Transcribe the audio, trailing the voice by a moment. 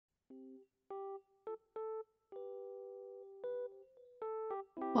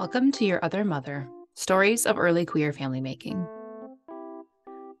Welcome to Your Other Mother, Stories of Early Queer Family Making.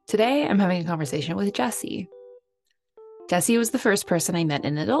 Today, I'm having a conversation with Jessie. Jessie was the first person I met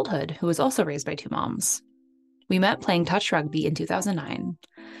in adulthood who was also raised by two moms. We met playing touch rugby in 2009,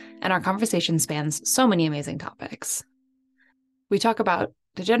 and our conversation spans so many amazing topics. We talk about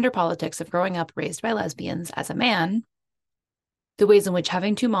the gender politics of growing up raised by lesbians as a man, the ways in which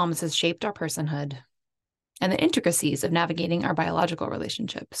having two moms has shaped our personhood, and the intricacies of navigating our biological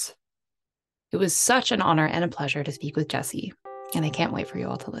relationships. It was such an honor and a pleasure to speak with Jessie, and I can't wait for you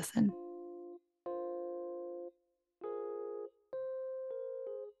all to listen.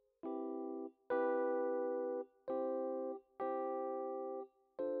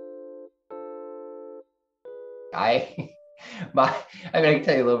 I my I can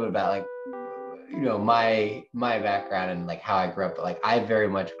tell you a little bit about my background and like how I grew up. Like I very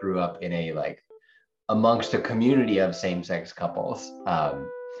much grew up in a amongst a community of same-sex couples.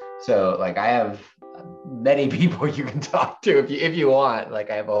 So like I have many people you can talk to if you want.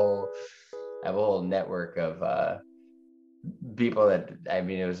 Like I have a whole network of people that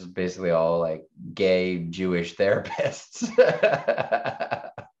it was basically all like gay Jewish therapists.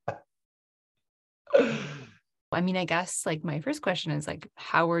 I guess like my first question is like,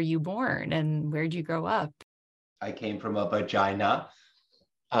 how were you born and where did you grow up? I came from a vagina.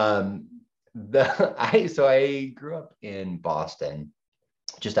 Um, I grew up in Boston,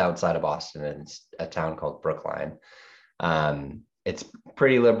 just outside of Boston, in a town called Brookline. It's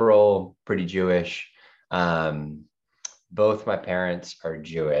pretty liberal, pretty Jewish. Um, Both my parents are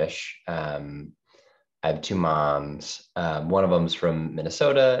Jewish. I have two moms. One of them's from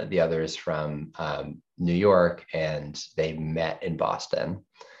Minnesota, the other is from New York, and they met in Boston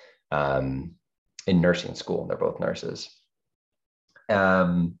in nursing school. They're both nurses.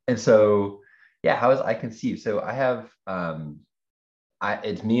 And so, yeah, how was I conceived? So I have,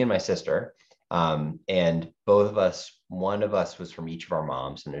 it's me and my sister, and both of us, one of us was from each of our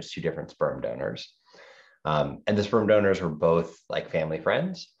moms, and there's two different sperm donors. And the sperm donors were both like family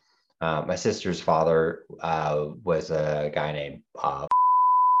friends. My sister's father was a guy named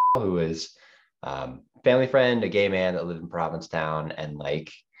who was family friend, a gay man that lived in Provincetown, and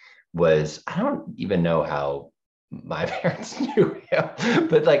like I don't even know how my parents knew him,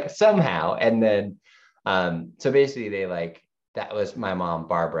 but like somehow. And then so basically they like that was my mom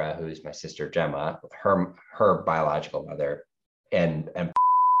Barbara, who's my sister Gemma, her biological mother, and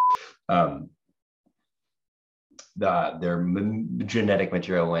um their genetic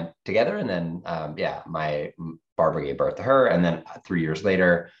material went together, and then my Barbara gave birth to her, and then 3 years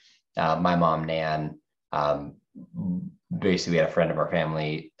later, my mom Nan, basically had a friend of our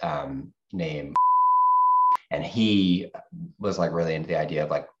family named, and he was like really into the idea of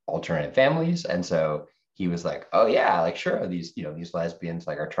like alternative families, and so he was like, oh yeah, like sure, these lesbians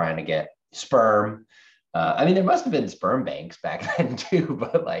like are trying to get sperm. There must have been sperm banks back then too,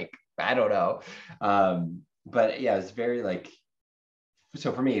 but like I don't know. But yeah, it's very like,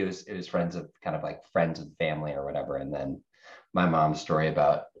 so for me it was friends of family or whatever. And then my mom's story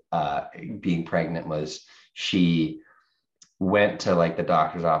about being pregnant was she went to like the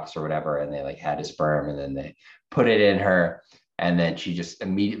doctor's office or whatever, and they like had a sperm, and then they put it in her, and then she just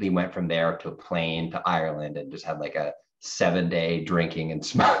immediately went from there to a plane to Ireland and just had like a 7-day drinking and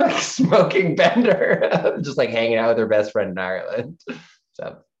smoking bender, just like hanging out with her best friend in Ireland.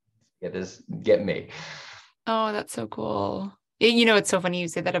 So get me. Oh, that's so cool. It's so funny you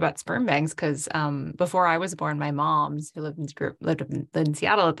say that about sperm banks because before I was born, my moms who lived in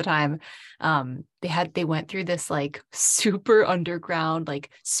Seattle at the time, they went through this like super underground like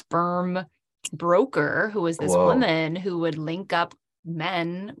sperm broker who was this Whoa. woman who would link up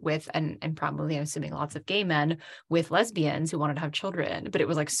men with and probably I'm assuming lots of gay men with lesbians who wanted to have children, but it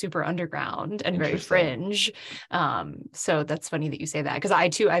was like super underground and very fringe. So that's funny that you say that, because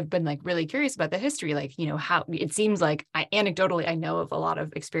I've been like really curious about the history, like how it seems like I know of a lot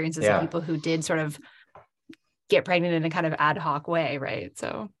of experiences of people who did sort of get pregnant in a kind of ad hoc way, right?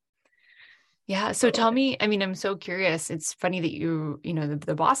 So yeah. So tell me, I'm so curious. It's funny that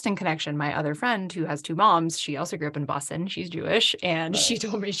the Boston connection, my other friend who has two moms, she also grew up in Boston. She's Jewish. And She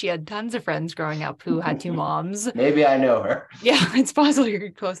told me she had tons of friends growing up who had two moms. Maybe I know her. Yeah, it's possible you're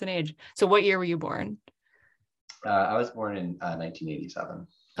close in age. So what year were you born? I was born in 1987.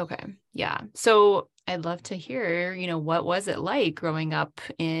 Okay. Yeah. So I'd love to hear, what was it like growing up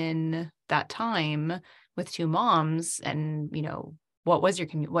in that time with two moms, and, what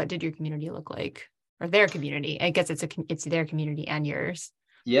did your community look like, or their community? I guess it's their community and yours.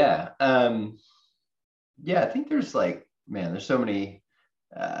 Yeah. I think there's like, man, there's so many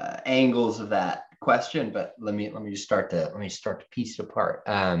angles of that question, but let me start to piece it apart.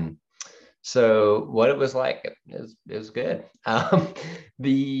 So what it was like, it was good.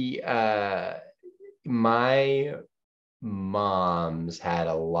 The My moms had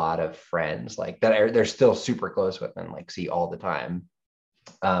a lot of friends like that they're still super close with and like see all the time.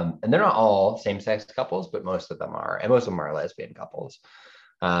 And they're not all same-sex couples, but most of them are, and most of them are lesbian couples.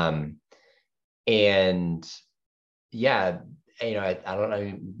 Um, and yeah, I don't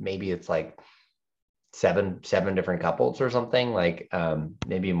know, maybe it's like seven different couples or something, like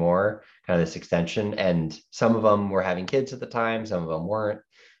maybe more, kind of this extension. And some of them were having kids at the time, some of them weren't.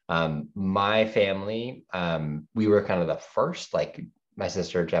 My family, we were kind of the first, like my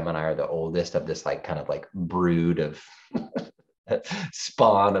sister Gemma and I are the oldest of this like kind of like brood of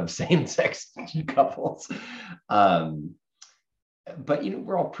spawn of same-sex couples. But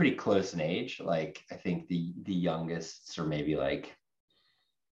we're all pretty close in age. Like I think the youngest are maybe like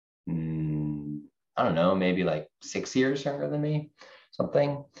I don't know, maybe like 6 years younger than me,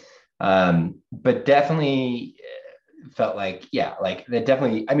 something. But definitely felt like, yeah, like that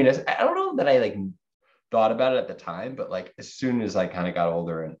definitely, I mean, I don't know that I like thought about it at the time, but like as soon as I kind of got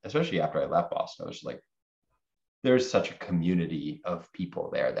older, and especially after I left Boston, I was like, there's such a community of people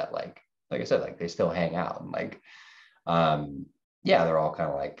there that like I said, like they still hang out, and like, yeah, they're all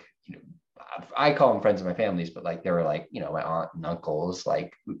kind of like, I call them friends of my families, but like they were like, my aunt and uncles.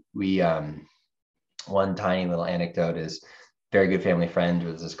 Like we one tiny little anecdote is very good family friend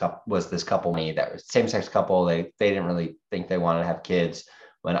was this couple me that was same-sex couple. They didn't really think they wanted to have kids.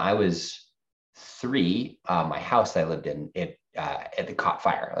 When I was 3, my house that I lived in, it caught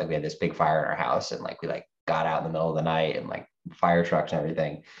fire. Like we had this big fire in our house, and like we like got out in the middle of the night, and like fire trucks and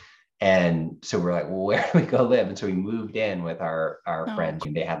everything. And so we're like, well, where do we go live? And so we moved in with our friends,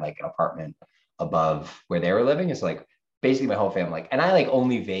 and they had like an apartment above where they were living. It's like basically my whole family, like, and I like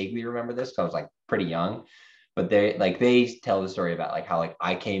only vaguely remember this because I was like pretty young, but they tell the story about like how like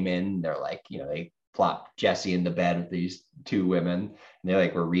I came in, they're like, they plopped Jesse in the bed with these 2 women, and they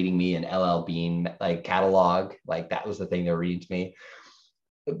like were reading me an LL Bean like catalog, like that was the thing they were reading to me.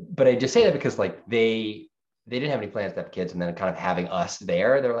 But I just say that because like they didn't have any plans to have kids, and then kind of having us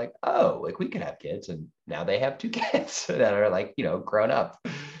there, they're like, oh, like we could have kids, and now they have 2 kids that are like grown up.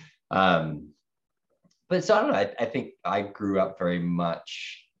 But so I don't know. I think I grew up very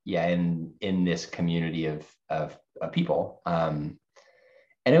much, yeah, in this community of people, and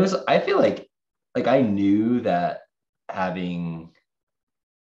it was. I feel like I knew that having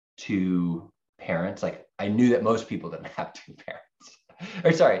 2 parents, like I knew that most people didn't have 2 parents,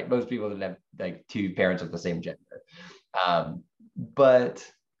 or sorry, most people didn't have like 2 parents of the same gender. But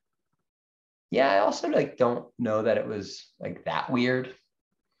yeah, I also like don't know that it was like that weird.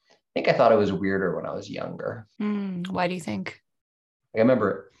 I think I thought it was weirder when I was younger. Why do you think? Like, I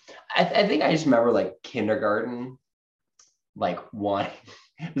remember, I think I just remember like kindergarten, like one,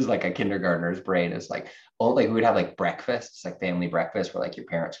 this is like a kindergartner's brain. It's like, oh, like we would have like breakfasts, like family breakfast, where like your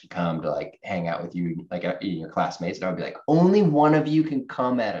parents could come to like hang out with you, like your classmates. And I would be like, only one of you can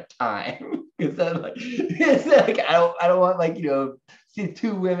come at a time. Because then like, it's like I don't want like, see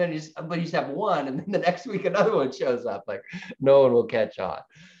 2 women, but you just have one, and then the next week another one shows up. Like no one will catch on.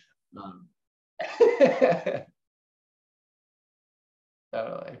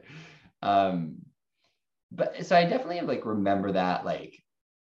 Totally. But so I definitely like remember that, like,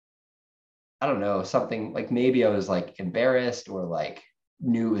 I don't know, something like maybe I was like embarrassed or like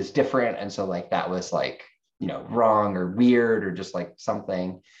knew it was different. And so like that was like, wrong or weird or just like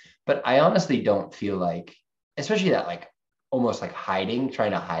something. But I honestly don't feel like, especially that like almost like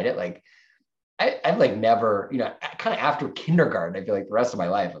trying to hide it. Like I've like never, kind of after kindergarten, I feel like the rest of my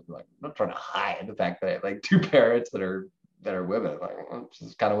life, I'm like, I'm not trying to hide the fact that I have like 2 parents that are women. Like, this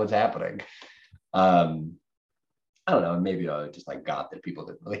is kind of what's happening. I don't know. Maybe I just like got that people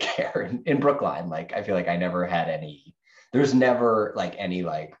didn't really care in Brookline. Like, I feel like I never had any, there's never like any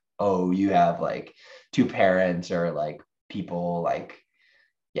like, oh, you have like 2 parents or like people like,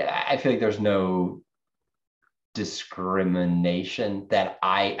 yeah, I feel like there's no discrimination that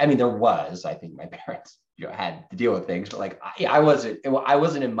I mean, there was, I think my parents, had to deal with things, but like, I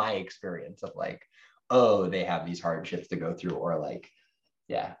wasn't in my experience of like, oh, they have these hardships to go through, or like,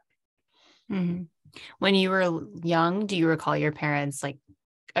 yeah. Mm-hmm. When you were young, do you recall your parents like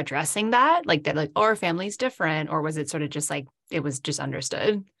addressing that? Like that, like, oh, our family's different, or was it sort of just like it was just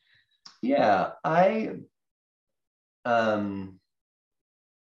understood? Yeah, um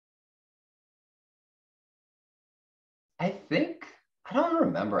I think I don't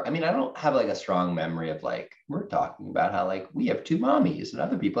remember. I mean, I don't have like a strong memory of like we're talking about how like we have 2 mommies and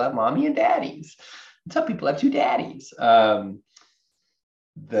other people have mommy and daddies. And some people have 2 daddies.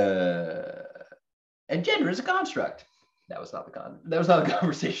 The and gender is a construct. That was not the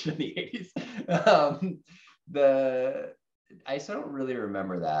conversation in the 80s. I still don't really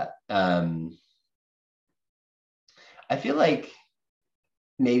remember that. I feel like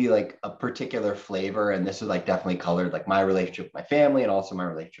maybe like a particular flavor, and this is like definitely colored like my relationship with my family and also my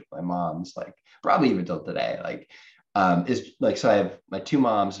relationship with my mom's, like probably even till today, like is like, so I have my two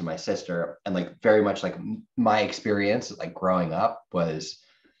moms and my sister, and like very much like my experience like growing up was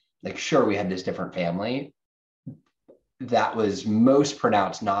like, sure, we had this different family that was most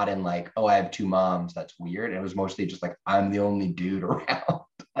pronounced not in like, oh, I have two moms, that's weird. It was mostly just like, I'm the only dude around.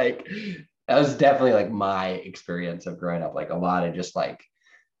 Like that was definitely like my experience of growing up, like a lot of just like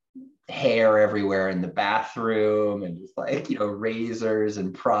hair everywhere in the bathroom and just like, you know, razors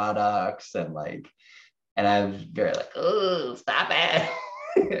and products and like, and I was very like, oh, stop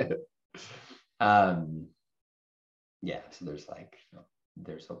it. Yeah, so there's like, you know,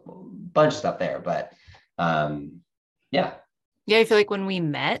 there's a bunch of stuff there, but yeah. Yeah, I feel like when we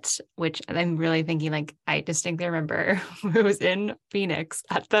met, which I'm really thinking, like, I distinctly remember it was in Phoenix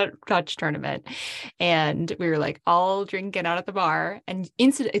at the Dutch tournament, and we were like all drinking out at the bar, and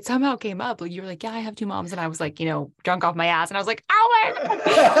it somehow came up. Like, you were like, "Yeah, I have two moms," and I was like, you know, drunk off my ass, and I was like, "Oh my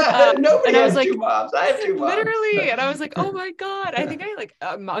God!" Nobody and I was has like, two moms. I have two moms. literally, and I was like, "Oh my God!" I think I like,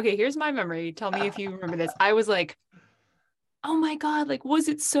 okay, here's my memory. Tell me if you remember this. I was like, oh my God, like, was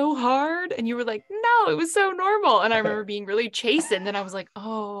it so hard? And you were like, no, it was so normal. And I remember being really chastened. And I was like,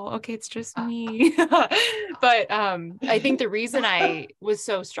 oh, okay, it's just me. But I think the reason I was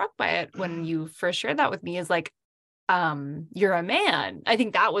so struck by it when you first shared that with me is like, you're a man. I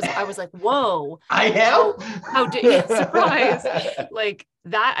think that was, I was like, whoa. I am? How did you surprise? Like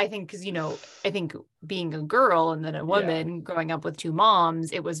that, I think, because, you know, I think being a girl and then a woman growing up with two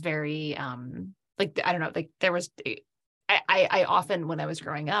moms, it was very, like, I don't know, like there was, I often, when I was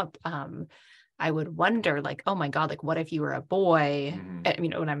growing up, I would wonder like, oh my God, like what if you were a boy? You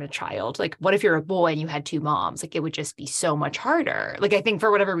know, when I'm a child, like what if you're a boy and you had two moms? Like it would just be so much harder. Like I think for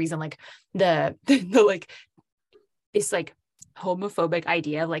whatever reason, like the like this like homophobic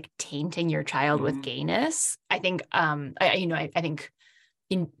idea of like tainting your child with gayness. I think I think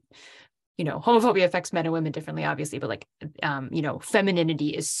in, you know, homophobia affects men and women differently, obviously, but like you know, femininity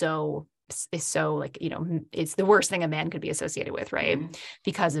is so like, you know, it's the worst thing a man could be associated with, right?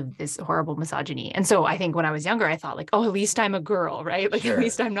 Because of this horrible misogyny. And so I think when I was younger, I thought like, oh, at least I'm a girl, right? Like at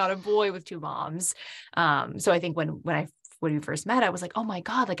least I'm not a boy with two moms. So I think when we first met, I was like, oh my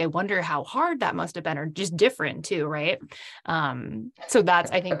God, like I wonder how hard that must have been, or just different too, right? So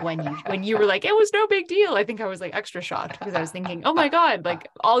that's, I think when you were like, it was no big deal, I think I was like extra shocked because I was thinking, oh my God, like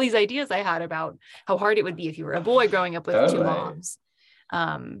all these ideas I had about how hard it would be if you were a boy growing up with two moms.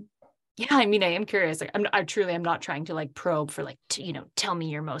 Yeah, I mean, I am curious. Like, I'm not trying to like probe for like, you know, tell me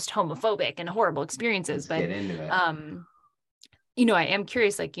your most homophobic and horrible experiences. Let's get into it. You know, I am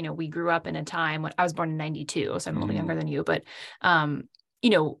curious. Like, you know, we grew up in a time when I was born in '92, so I'm a little younger than you. But, you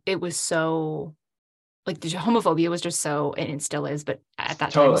know, it was so like the homophobia was just so, and it still is, but at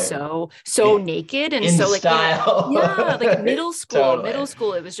that time, so naked and in so like, style. yeah, like middle school,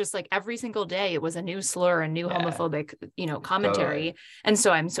 it was just like every single day it was a new slur, a new homophobic, you know, commentary. And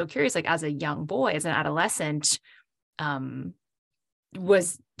so I'm so curious, like as a young boy, as an adolescent,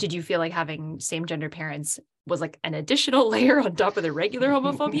 did you feel like having same gender parents was like an additional layer on top of the regular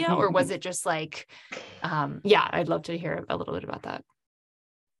homophobia, or was it just like, I'd love to hear a little bit about that.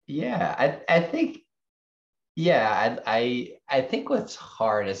 I think, I think what's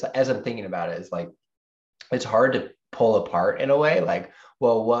hard is, as I'm thinking about it, is like, it's hard to pull apart in a way, like,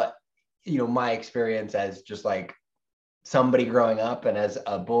 well, what, you know, my experience as just like somebody growing up and as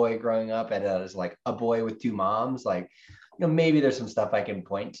a boy growing up and as like a boy with two moms, like, you know, maybe there's some stuff I can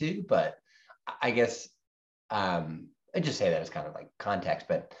point to, but I guess I just say that as kind of like context.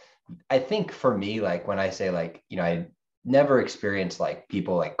 But I think for me, like when I say like, you know, I never experienced like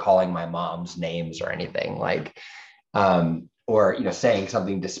people like calling my mom's names or anything, like or, you know, saying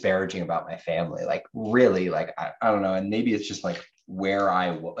something disparaging about my family, like really, like I don't know, and maybe it's just like where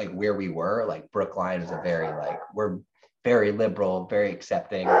we were, like Brookline is a very like, we're very liberal, very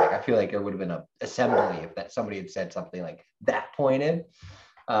accepting. Like I feel like there would have been an assembly if that somebody had said something like that pointed.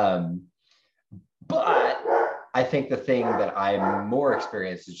 But I think the thing that I'm more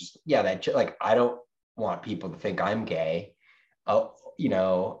experienced is just, that like, I don't want people to think I'm gay, you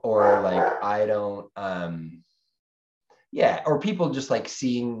know, or like, I don't, or people just like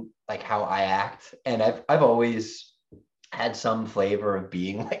seeing like how I act. And I've always had some flavor of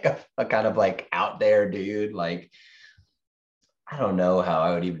being like a kind of like out there dude. Like, I don't know how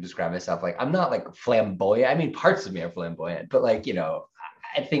I would even describe myself. Like, I'm not like flamboyant. I mean, parts of me are flamboyant, but like, you know,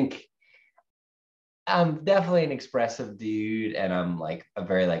 I think I'm definitely an expressive dude, and I'm like a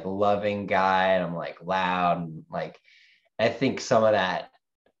very like loving guy, and I'm like loud, and like I think some of that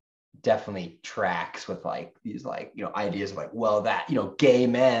definitely tracks with like these like ideas of like, well, that gay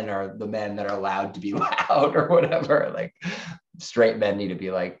men are the men that are allowed to be loud or whatever, like straight men need to be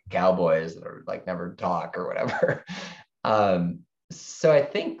like cowboys that are like never talk or whatever. So I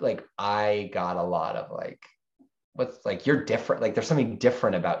think like I got a lot of like, what's like, you're different, like there's something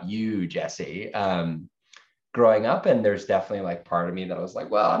different about you, Jesse, growing up. And there's definitely like part of me that was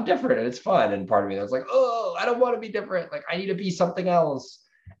like, well, I'm different and it's fun, and part of me that was like, oh, I don't want to be different, like I need to be something else.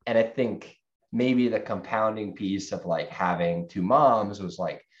 And I think maybe the compounding piece of like having two moms was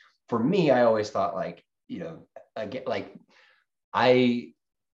like, for me, I always thought like, again, like I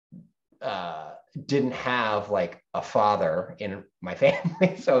didn't have like a father in my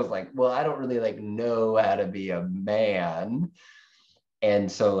family. So I was like, well, I don't really like know how to be a man.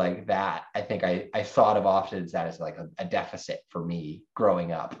 And so like that, I think I thought of often as that as like a deficit for me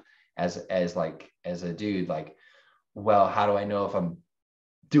growing up as like as a dude, like, well, how do I know if I'm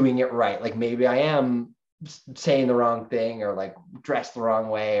doing it right? Like maybe I am saying the wrong thing, or like dressed the wrong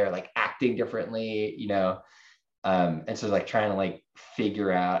way, or like acting differently. And so like trying to like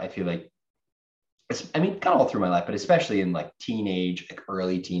figure out, I feel like, I mean, kind of all through my life, but especially in like teenage, like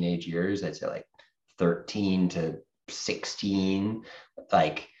early teenage years, I'd say like 13 to 16,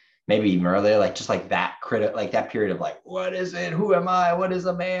 like maybe even earlier, like just like that like that period of like, what is it? Who am I? What is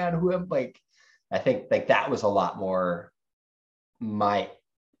a man? Who am like, I think like that was a lot more my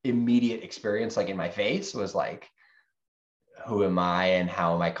immediate experience, like in my face was like, who am I and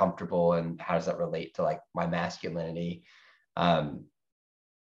how am I comfortable and how does that relate to like my masculinity? Um,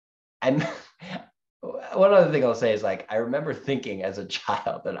 and one other thing I'll say is like, I remember thinking as a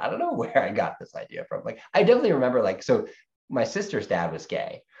child, and I don't know where I got this idea from. Like, I definitely remember like, so my sister's dad was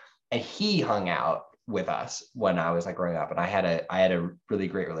gay, and he hung out with us when I was like growing up, and I had a really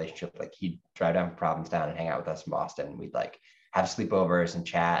great relationship. Like he'd drive down from Provincetown and hang out with us in Boston, and we'd like have sleepovers and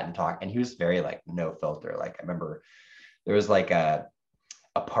chat and talk. And he was very like no filter. Like I remember there was like a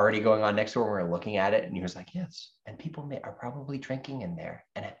party going on next door, and we were looking at it, and he was like, yes, and people are probably drinking in there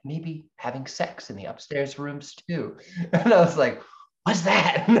and maybe having sex in the upstairs rooms too. And I was like, what's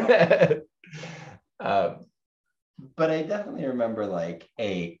that? um, but I definitely remember like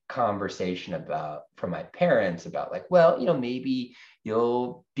a conversation about from my parents about like, well, maybe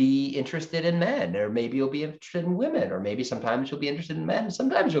you'll be interested in men, or maybe you'll be interested in women, or maybe sometimes you'll be interested in men,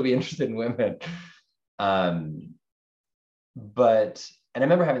 sometimes you'll be interested in women. um, but and I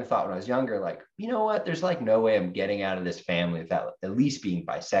remember having the thought when I was younger, like, you know what? There's like no way I'm getting out of this family without at least being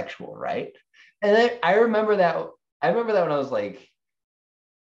bisexual, right? And then I remember that. I remember that when I was like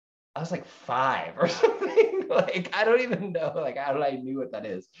 5 or something. Like I don't even know like how I knew what that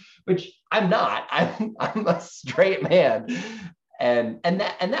is, which I'm not. I'm a straight man. And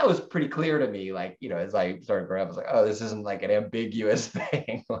that was pretty clear to me, like, as I started growing up, I was like, oh, this isn't like an ambiguous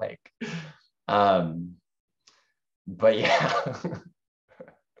thing. Like, but yeah.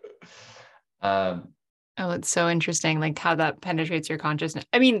 um Oh, it's so interesting, like how that penetrates your consciousness.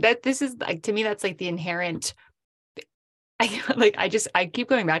 I mean, that this is like, to me, that's like the inherent, I keep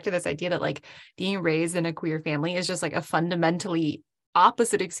going back to this idea that like being raised in a queer family is just like a fundamentally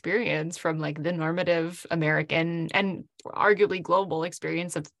opposite experience from like the normative American and arguably global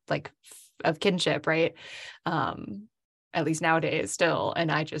experience of like of kinship, right? At least nowadays still.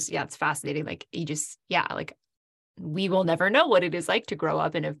 And I just, yeah, it's fascinating. Like you just, yeah, like we will never know what it is like to grow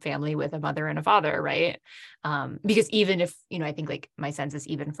up in a family with a mother and a father, right? Because even if, I think like my sense is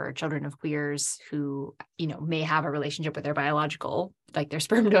even for children of queers who, may have a relationship with their biological, like their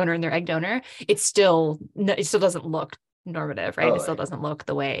sperm donor and their egg donor, it still doesn't look normative, right? It still doesn't look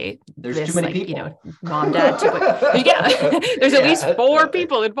the way there's too many like, people. Mom, dad, yeah, there's at least 4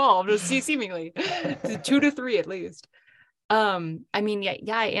 people involved, seemingly 2 to 3 at least. I mean,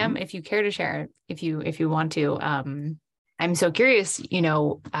 yeah, I am. If you care to share, if you want to, I'm so curious,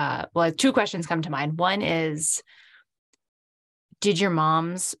 well, 2 questions come to mind. One is, did your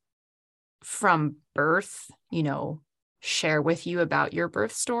moms from birth, share with you about your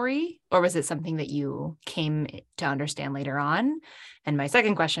birth story, or was it something that you came to understand later on? And my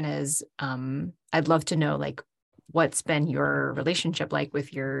second question is, I'd love to know, like, what's been your relationship like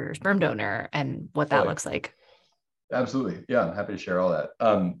with your sperm donor and what that looks like. Absolutely. Yeah, I'm happy to share all that.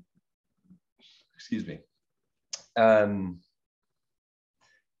 Excuse me.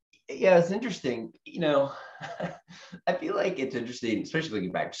 Yeah, it's interesting. I feel like it's interesting, especially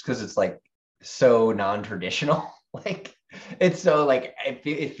looking back, just because it's like so non-traditional. Like, it's so like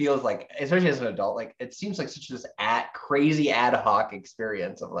it feels like, especially as an adult, like it seems like such this crazy ad hoc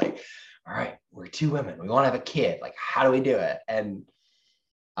experience of like, all right, we're two women, we want to have a kid, like how do we do it? And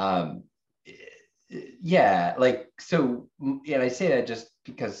um yeah, like, so, and I say that just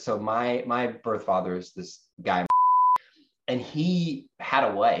because, so my birth father is this guy, and he had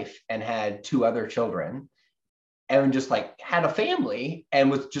a wife and had two other children, and just like had a family,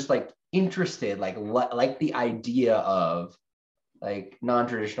 and was just like interested, like the idea of like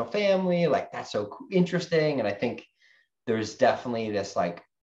non-traditional family, like that's so interesting. And I think there's definitely this like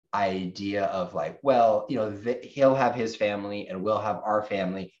idea of like, well, he'll have his family and we'll have our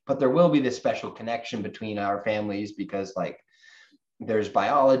family, but there will be this special connection between our families because like there's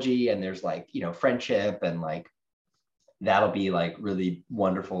biology and there's like, friendship, and like that'll be like really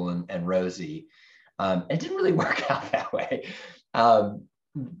wonderful and rosy. It didn't really work out that way. Um,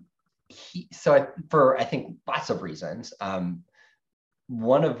 for I think lots of reasons.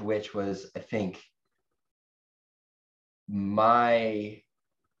 One of which was, I think, I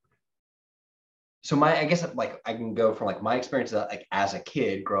guess like I can go from like my experience like as a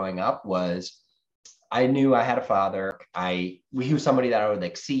kid growing up was, I knew I had a father. He was somebody that I would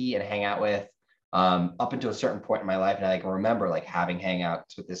like see and hang out with up until a certain point in my life. And I like remember like having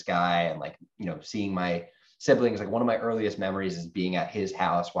hangouts with this guy and like, seeing my siblings. Like one of my earliest memories is being at his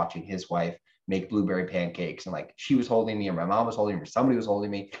house, watching his wife make blueberry pancakes. And like she was holding me, or my mom was holding me, or somebody was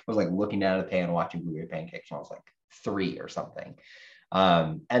holding me. I was like looking down at the pan watching blueberry pancakes when I was like 3 or something.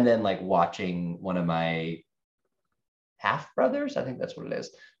 And then like watching one of my half brothers, I think that's what it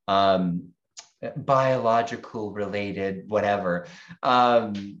is. Biological related, whatever.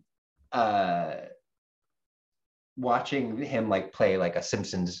 Uh, Watching him like play like a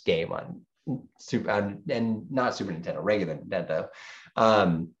Simpsons game on and not Super Nintendo, regular Nintendo.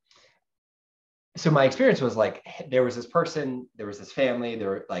 So my experience was like, there was this person, there was this family,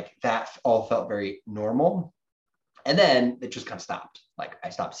 there like that all felt very normal. And then it just kind of stopped. Like I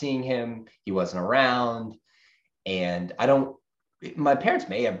stopped seeing him, he wasn't around. And my parents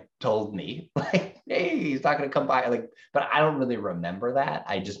may have told me like, hey, he's not going to come by, like, but I don't really remember that.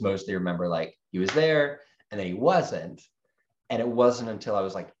 I just mostly remember like he was there and then he wasn't. And it wasn't until I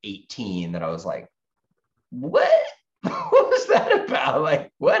was like 18 that I was like, what? What was that about?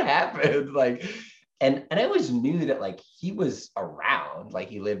 Like, what happened? Like, and I always knew that like he was around, like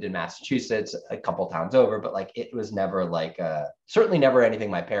he lived in Massachusetts a couple towns over, but like it was never like certainly never anything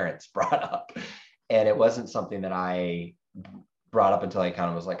my parents brought up. And it wasn't something that I brought up until I kind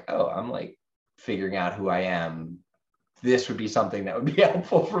of was like, oh, I'm like figuring out who I am. This would be something that would be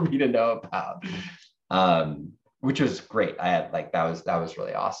helpful for me to know about. Which was great. I had like, that was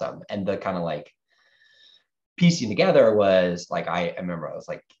really awesome. And the kind of like piecing together was like, I remember I was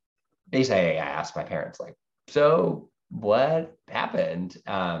like, basically I asked my parents like, so what happened?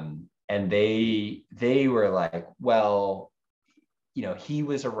 And they were like, well, he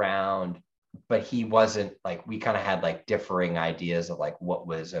was around, but he wasn't, like, we kind of had like differing ideas of like what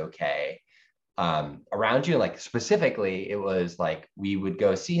was okay around you. Like specifically, it was like we would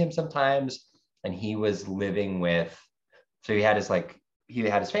go see him sometimes, and he was living with, so he had his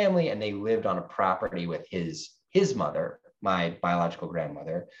family, and they lived on a property with his mother, my biological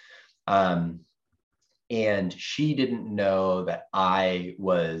grandmother. And she didn't know that I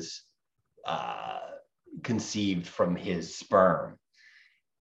was conceived from his sperm.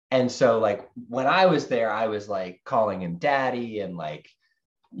 And so like when I was there, I was like calling him daddy and like,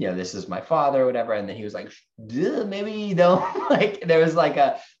 this is my father or whatever. And then he was like, maybe you don't like, there was like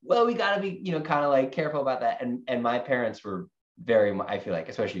well, we gotta be, kind of like careful about that. And my parents were very, I feel like,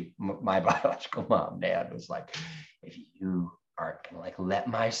 especially my biological mom, dad was like, if you aren't gonna like let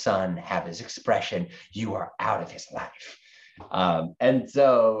my son have his expression, you are out of his life. And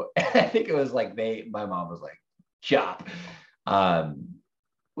so I think it was like my mom was like, chop.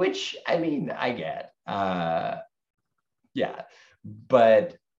 Which I mean, I get. Yeah.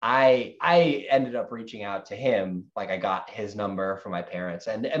 But I ended up reaching out to him. Like I got his number from my parents,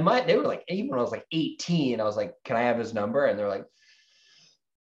 and they were like, even when I was like 18, I was like, can I have his number? And they're like,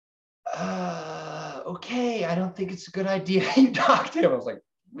 okay, I don't think it's a good idea you talk to him. I was like,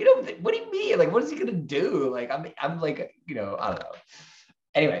 what do you mean? Like, what is he gonna do? Like, I'm like, I don't know.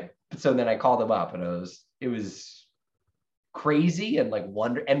 Anyway, so then I called him up, and it was crazy and like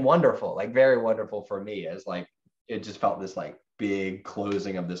wonderful, like very wonderful for me, as like it just felt this like big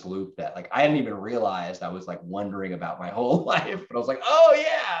closing of this loop that like I hadn't even realized I was like wondering about my whole life. But I was like, oh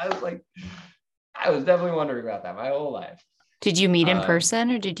yeah, I was definitely wondering about that my whole life. Did you meet in person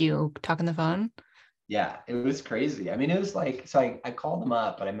or did you talk on the phone? Yeah, it was crazy. I mean, it was like, so I called him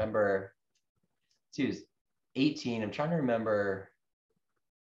up, but I remember he was 18. I'm trying to remember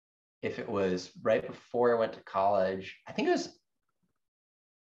if it was right before I went to college. I think it was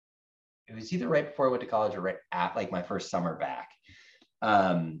either right before I went to college or right at like my first summer back.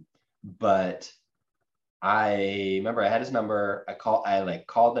 But I remember I had his number. I like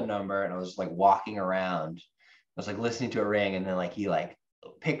called the number and I was just like walking around. I was like listening to a ring, and then like he like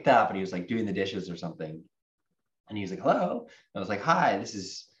picked up and he was like doing the dishes or something. And he was like, hello. And I was like, hi, this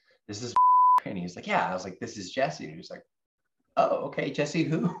is and he was like, yeah. I was like, this is Jesse. And he was like, oh, okay, Jesse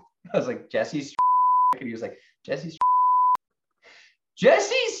who? I was like, Jesse's and he was like, Jesse's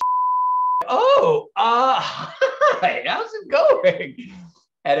oh, hi, how's it going?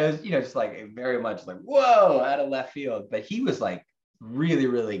 And it was, just like very much like, whoa, out of left field. But he was like really,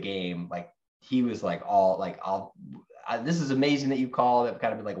 really game. Like he was like all like, this is amazing that you called. I've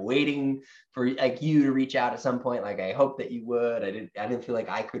kind of been like waiting for like you to reach out at some point. Like I hope that you would. I didn't feel like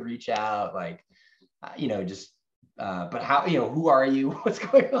I could reach out. Like, just. But how? Who are you? What's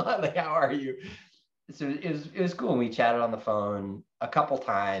going on? Like, how are you? So it was cool. And we chatted on the phone a couple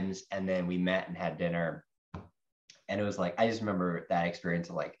times, and then we met and had dinner. And it was like, I just remember that experience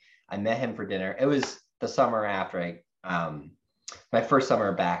of like, I met him for dinner. It was the summer after my first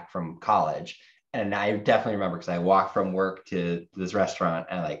summer back from college. And I definitely remember because I walked from work to this restaurant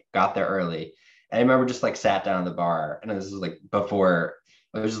and like got there early. And I remember just like sat down at the bar, and this was like before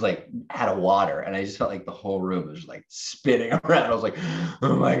I was just like had a water, and I just felt like the whole room was just like spinning around. I was like,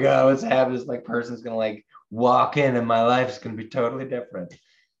 oh my God, what's happening? This like person's gonna like walk in and my life is gonna be totally different.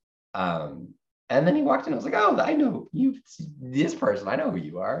 And then he walked in. I was like, oh, I know you, this person. I know who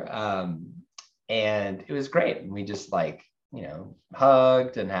you are. And it was great. And we just like,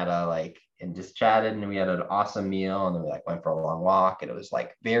 hugged and had a like, and just chatted, and we had an awesome meal. And then we like went for a long walk. And it was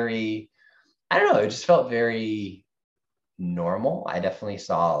like very, I don't know, it just felt very normal. I definitely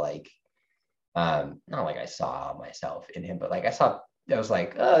saw like, not like I saw myself in him, but like I was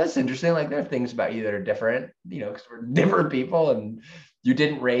like, oh, that's interesting. Like there are things about you that are different, because we're different people, and you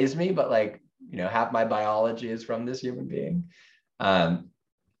didn't raise me, but like, half my biology is from this human being.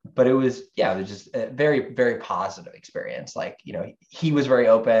 But it was just a very, very positive experience. Like, he was very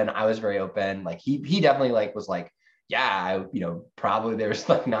open. I was very open. Like he definitely like was like, yeah, probably there's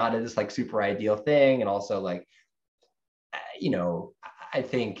like not this like super ideal thing. And also like, I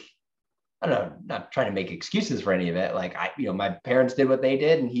think, I don't know, not trying to make excuses for any of it. Like my parents did what they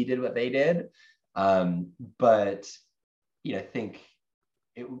did and he did what they did. But, I think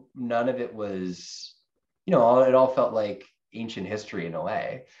none of it was, it all felt like ancient history in a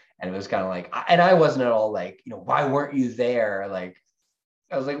way. And it was kind of like, and I wasn't at all like, why weren't you there? Like,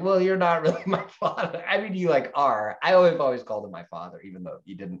 I was like, well, you're not really my father. I mean, you like are. I always called him my father, even though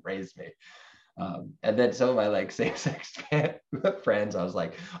he didn't raise me. And then some of my like same-sex friends, I was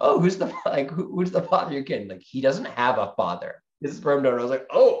like, oh, who's the father of your kid? Like, he doesn't have a father. His sperm donor. I was like,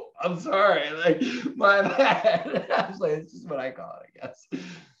 oh, I'm sorry, like my bad. I was like, it's just what I call it, I guess.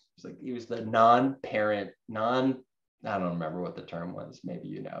 It's like he was the non-parent, I don't remember what the term was. Maybe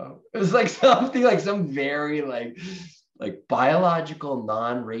it was like something like some very like biological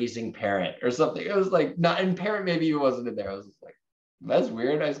non-raising parent or something. It was like not in parent. Maybe he wasn't in there. I was just like, that's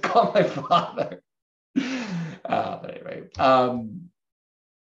weird. I just called my father. But anyway,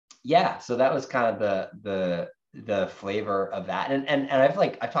 yeah. So that was kind of the flavor of that, and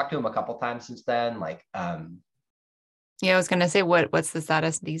I've talked to him a couple times since then. Like, yeah, I was gonna say, what's the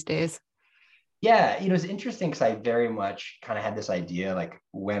status these days? Yeah, it's interesting because I very much kind of had this idea, like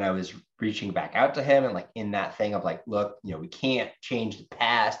when I was reaching back out to him and like in that thing of like, look, we can't change the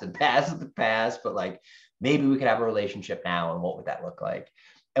past. The past is the past, but like maybe we could have a relationship now, and what would that look like?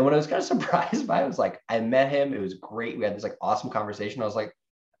 And when I was kind of surprised by it, was like I met him. It was great. We had this like awesome conversation. I was like,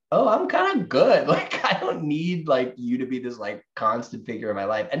 oh, I'm kind of good. Like I don't need like you to be this like constant figure in my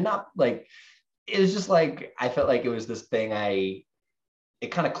life, and not like it was just like I felt like it was this thing it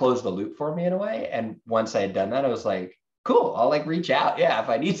kind of closed the loop for me in a way. And once I had done that, I was like, cool, I'll like reach out. Yeah, if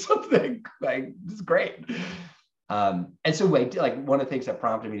I need something, like this is great. And so like one of the things that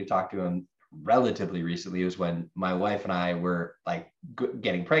prompted me to talk to him relatively recently was when my wife and I were like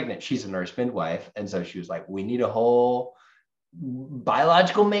getting pregnant. She's a nurse midwife. And so she was like, we need a whole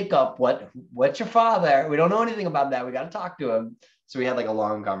biological makeup. What's your father? We don't know anything about that. We got to talk to him. So we had like a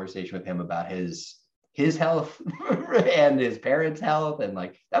long conversation with him about his health and his parents' health, and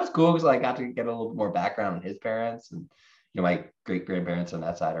like that was cool because I got to get a little bit more background on his parents and my great grandparents on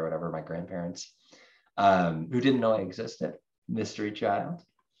that side or whatever, my grandparents, who didn't know I existed. Mystery child.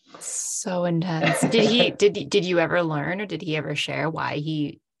 So intense. Did you ever learn, or did he ever share why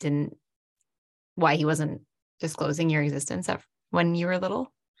he wasn't disclosing your existence when you were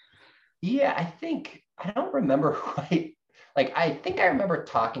little? Yeah, I don't remember who I think I remember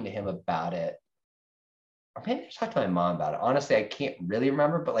talking to him about it, or maybe I talked to my mom about it. Honestly, I can't really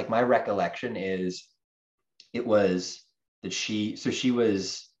remember, but like my recollection is it was that she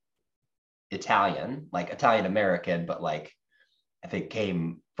was Italian, like Italian American, but like I think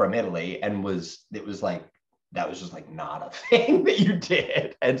came from Italy and it was like that was just like not a thing that you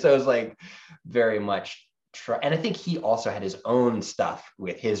did. And so it was like very much and I think he also had his own stuff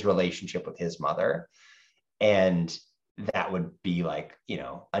with his relationship with his mother. And that would be like,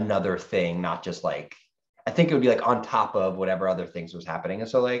 another thing, not just like I think it would be like on top of whatever other things was happening. And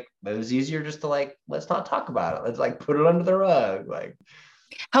so like it was easier just to like, let's not talk about it. Let's like put it under the rug. Like,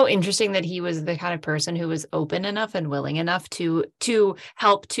 How interesting that he was the kind of person who was open enough and willing enough to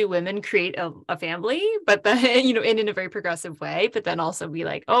help two women create a family, but then, in a very progressive way, but then also be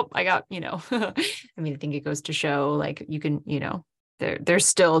like, oh, I got, I mean, I think it goes to show like you can, there's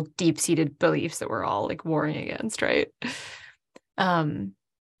still deep-seated beliefs that we're all like warring against, right? Um,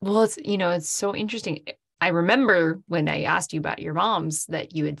 well, it's so interesting. I remember when I asked you about your moms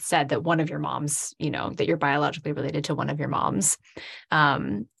that you had said that one of your moms, that you're biologically related to one of your moms.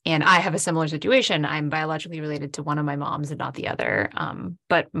 And I have a similar situation. I'm biologically related to one of my moms and not the other.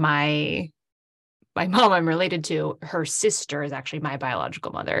 But my mom I'm related to, her sister is actually my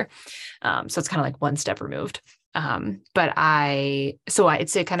biological mother. So it's kind of like one step removed.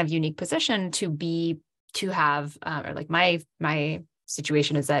 It's a kind of unique position to have, or like my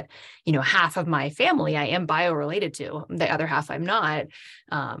situation is that, half of my family I am bio-related to, the other half I'm not.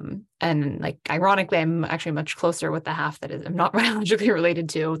 And like, ironically, I'm actually much closer with the half that I'm not biologically related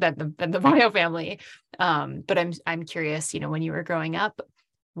to than the bio family. But I'm curious, when you were growing up,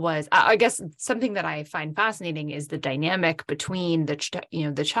 was I guess something that I find fascinating is the dynamic between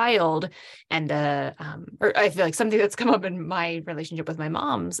the child and or I feel like something that's come up in my relationship with my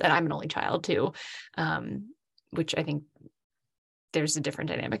mom's, and I'm an only child too, which I think there's a different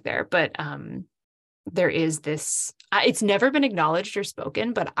dynamic there, but there is this, it's never been acknowledged or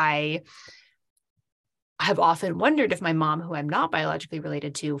spoken, but I have often wondered if my mom, who I'm not biologically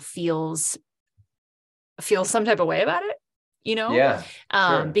related to, feels some type of way about it, yeah,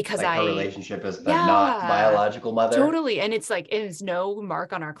 sure. because Like her relationship is the not yeah, biological mother. totally. And it's like, it is no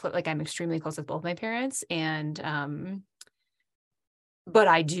mark on our, like I'm extremely close with both my parents, and but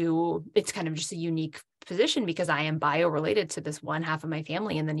it's kind of just a unique position because I am bio-related to this one half of my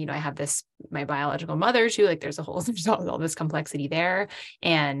family. And then, I have my biological mother too, like there's all this complexity there.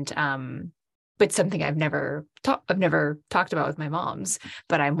 And, but something I've never talked about with my moms,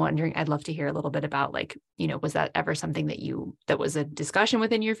 but I'm wondering, I'd love to hear a little bit about like, was that ever something that was a discussion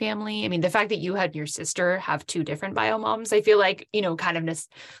within your family? I mean, the fact that you had your sister have two different bio moms, I feel like, kind of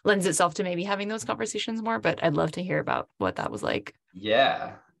lends itself to maybe having those conversations more, but I'd love to hear about what that was like.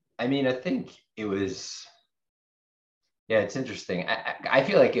 Yeah. I mean, I think it was, yeah, it's interesting. I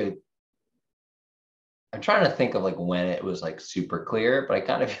feel like I'm trying to think of like when it was like super clear, but I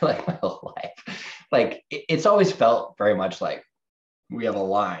kind of feel like my whole life, like it's always felt very much like we have a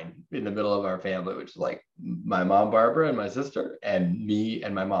line in the middle of our family, which is like my mom, Barbara, and my sister, and me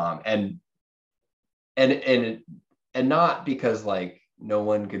and my mom. And and not because like no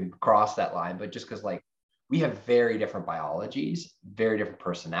one could cross that line, but just because like we have very different biologies, very different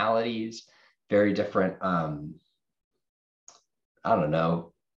personalities, very different I don't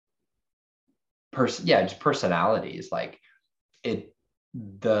know, just personalities. Like it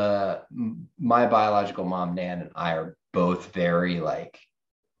the my biological mom Nan and I are both very like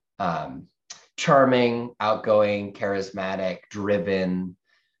um charming, outgoing, charismatic, driven,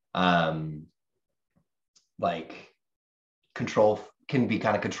 um like control can be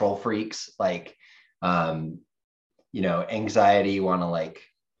kind of control freaks, like um anxiety, want to like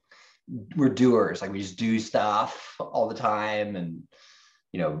we're doers, like we just do stuff all the time and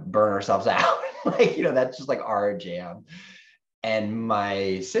burn ourselves out. Like that's just like our jam. And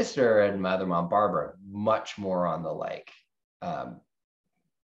my sister and my other mom Barbara much more on the like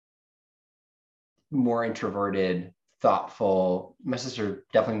more introverted, thoughtful. My sister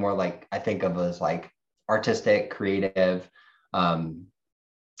definitely more like I think of as like artistic, creative, um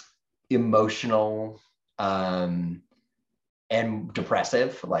emotional, and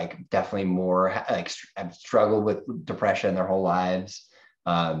depressive, like definitely more like have struggled with depression their whole lives.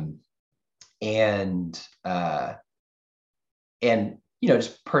 um and and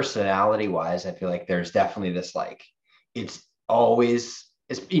just personality wise, I feel like there's definitely this like it's always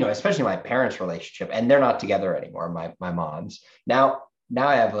it's especially my parents relationship, and they're not together anymore, my mom's now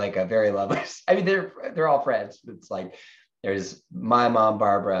I have like a very lovely I mean they're all friends, but it's like there's my mom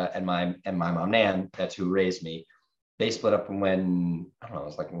Barbara and my mom Nan, that's who raised me. they split up when, I don't know, I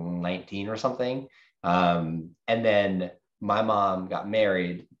was like 19 or something. And then my mom got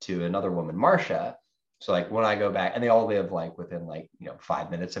married to another woman, Marcia. So like when I go back, and they all live like within like,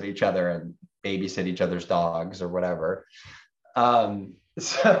 5 minutes of each other and babysit each other's dogs or whatever.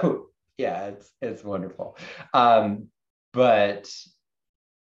 So yeah, it's wonderful. But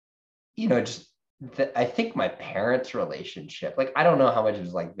just I think my parents' relationship, like I don't know how much it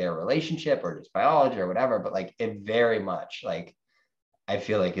was like their relationship or just biology or whatever, but like it very much like I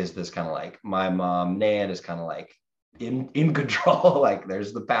feel like is this kind of like my mom Nan is kind of like in control, like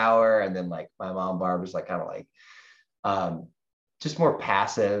there's the power, and then like my mom Barb is like kind of like just more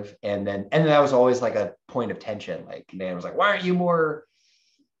passive, and then that was always like a point of tension. Like Nan was like, why aren't you more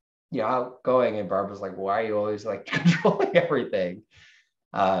outgoing? And Barb was like, why are you always like controlling everything?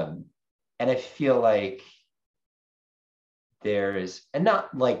 And I feel like and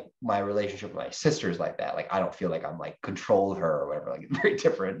not like my relationship with my sisters like that. Like, I don't feel like I'm like control her or whatever, like it's very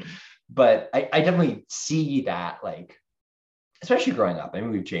different. But I definitely see that, like, especially growing up. I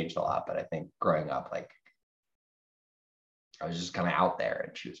mean, we've changed a lot, but I think growing up, like, I was just kind of out there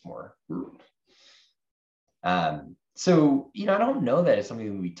and she was more. So, I don't know that it's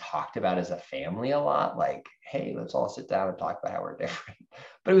something we talked about as a family a lot. Like, hey, let's all sit down and talk about how we're different.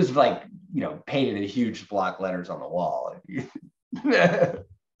 But it was like, painted in huge block letters on the wall.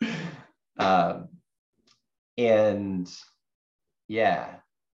 And yeah.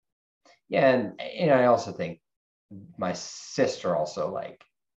 Yeah. And I also think my sister also like,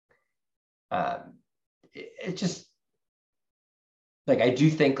 it just like, I do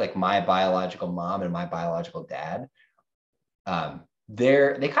think like my biological mom and my biological dad, they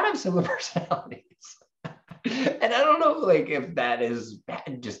kind of have similar personalities. And I don't know like if that is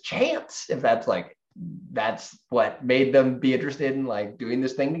just chance, if that's what made them be interested in like doing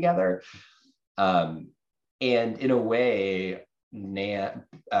this thing together. And in a way,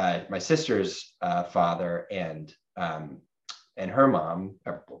 my sister's father and her mom,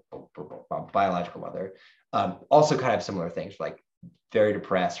 biological mother, also kind of similar things, like very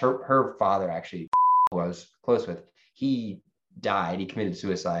depressed. Her father actually, who I was close with, he died. He committed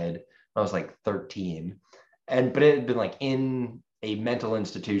suicide when I was like 13. But it had been like in a mental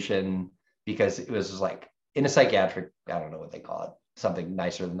institution because it was just like in a psychiatric, I don't know what they call it, something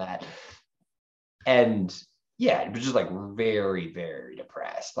nicer than that. And yeah, it was just like very, very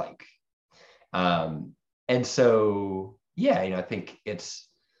depressed. Like, and so, yeah, I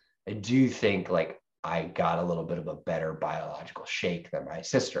do think like I got a little bit of a better biological shake than my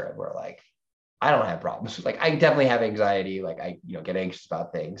sister, where like, I don't have problems. Like, I definitely have anxiety. Like, I, get anxious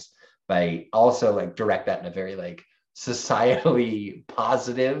about things, but I also like direct that in a very like societally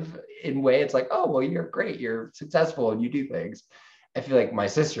positive in way. It's like, oh, well, you're great. You're successful and you do things. I feel like my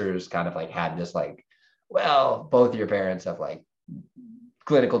sisters kind of like had this like, well, both your parents have like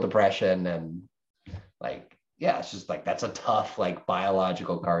clinical depression, and like, yeah, it's just like, that's a tough like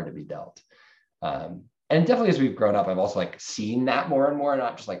biological card to be dealt. And definitely as we've grown up, I've also like seen that more and more,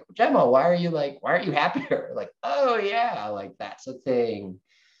 not just like, Gemma, why aren't you happier? Like, oh yeah, like that's a thing.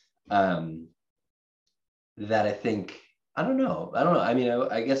 That I think, I don't know. I mean,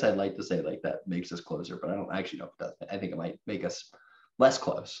 I guess I'd like to say like that makes us closer, but I don't actually know if it does. I think it might make us less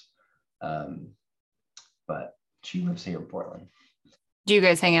close. But she lives here in Portland. Do you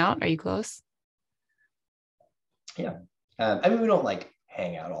guys hang out? Are you close? Yeah. I mean, we don't like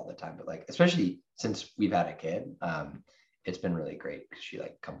hang out all the time, but like, especially since we've had a kid, it's been really great because she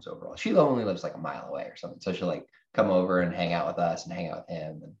like comes over. She only lives like a mile away or something. So she'll like come over and hang out with us and hang out with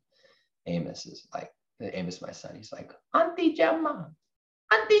him. And Amos, my son, he's like, Auntie Gemma,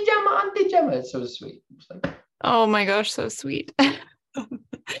 Auntie Gemma, Auntie Gemma. It's so sweet. It's like, oh my gosh, so sweet.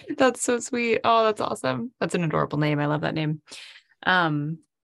 That's so sweet. Oh, that's awesome. That's an adorable name. I love that name. I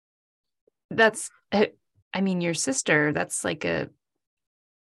mean, your sister, that's like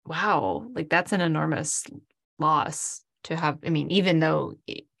wow, like that's an enormous loss to have. I mean, even though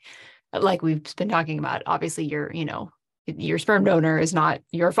like we've been talking about, obviously your sperm donor is not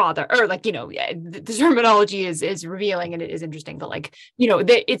your father, or like, the terminology is revealing and it is interesting, but like,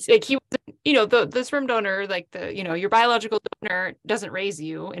 it's like he wasn't, the sperm donor, like your biological donor doesn't raise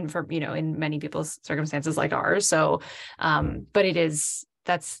you in many people's circumstances like ours. So, but it is,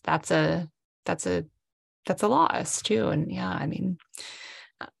 that's a loss too. And yeah, I mean,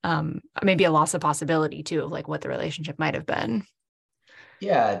 maybe a loss of possibility too, of like what the relationship might have been.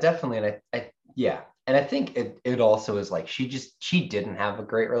 Yeah, definitely. And yeah. And I think it also is like, she didn't have a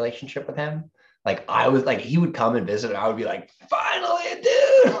great relationship with him. Like, I was like, he would come and visit and I would be like, finally,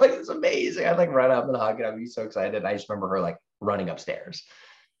 dude, like, it's amazing. I'd like run up and hug and I'd be so excited. I just remember her like running upstairs.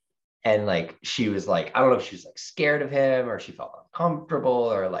 And like she was like, I don't know if she was like scared of him or she felt uncomfortable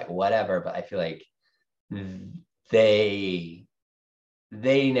or like whatever, but I feel like they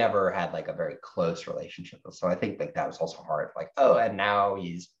they never had like a very close relationship. So I think like that was also hard. Like, oh, and now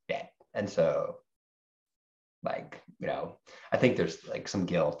he's dead. And so like, I think there's like some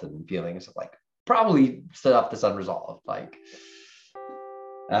guilt and feelings of like probably stuff that's unresolved. Like,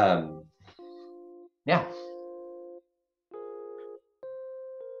 um, yeah.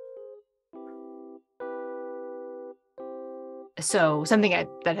 So something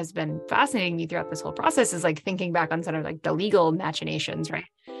that has been fascinating me throughout this whole process is like thinking back on sort of like the legal machinations, right?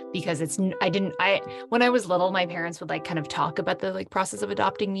 Because when I was little, my parents would like kind of talk about the like process of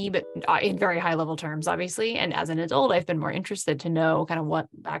adopting me, but in very high level terms, obviously. And as an adult, I've been more interested to know kind of what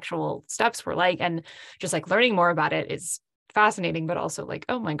actual steps were like, and just like learning more about it is fascinating, but also like,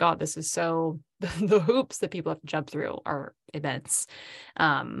 oh my God, this is so the hoops that people have to jump through are immense.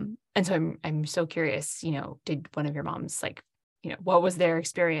 And so I'm so curious, did one of your moms like, what was their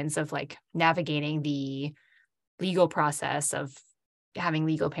experience of like navigating the legal process of having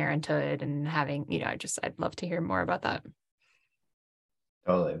legal parenthood and having, I'd love to hear more about that.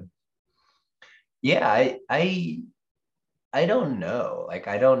 Totally. Yeah, I don't know. Like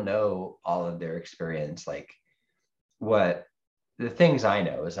I don't know all of their experience. Like what the things I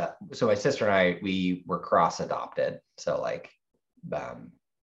know is that so my sister and I we were cross adopted. So like um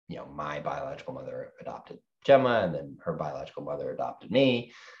my biological mother adopted Gemma and then her biological mother adopted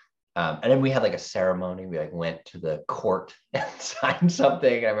me. And then we had like a ceremony. We like went to the court and signed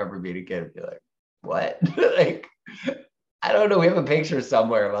something. I remember being a kid and be like, what? Like, I don't know. We have a picture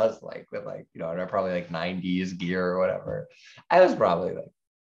somewhere of us like with like, in our probably like 90s gear or whatever. I was probably like,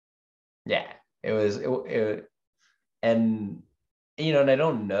 yeah, and and I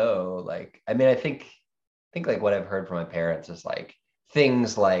don't know, like, I mean, I think like what I've heard from my parents is like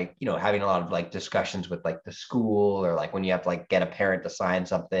things like, having a lot of like discussions with like the school or like when you have to like get a parent to sign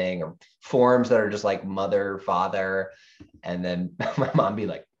something or forms that are just like mother, father. And then my mom be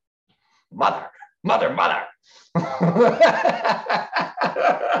like, mother, mother, mother.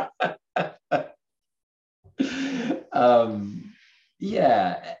 um,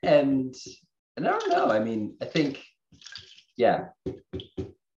 yeah. And I don't know. I mean, I think, yeah.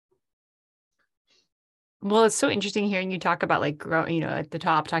 Well, it's so interesting hearing you talk about like at the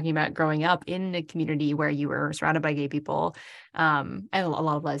top talking about growing up in a community where you were surrounded by gay people, and a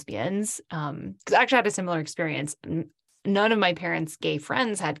lot of lesbians. Because I actually had a similar experience. None of my parents' gay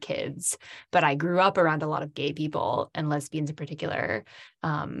friends had kids, but I grew up around a lot of gay people and lesbians in particular.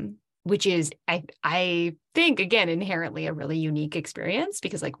 Which is I think again inherently a really unique experience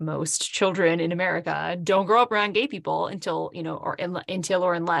because like most children in America don't grow up around gay people until until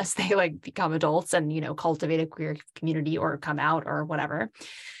or unless they like become adults and cultivate a queer community or come out or whatever,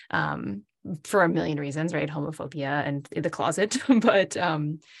 um, for a million reasons, right? Homophobia and the closet. But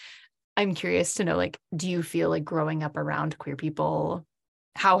I'm curious to know, like, do you feel like growing up around queer people,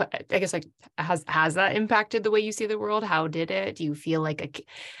 how, I guess, like, has that impacted the way you see the world? How did it? Do you feel like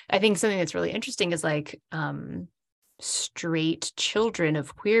I think something that's really interesting is like straight children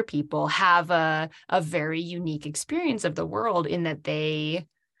of queer people have a very unique experience of the world in that they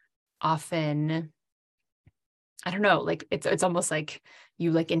often, I don't know, like it's almost like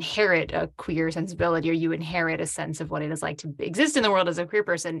you like inherit a queer sensibility or you inherit a sense of what it is like to exist in the world as a queer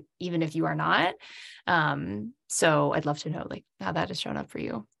person, even if you are not. So I'd love to know like how that has shown up for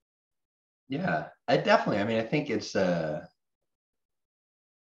you. Yeah, I definitely, I mean, I think it's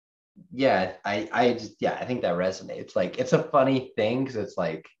yeah, I just yeah, I think that resonates. Like it's a funny thing because it's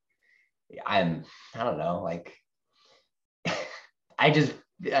like I don't know, like I just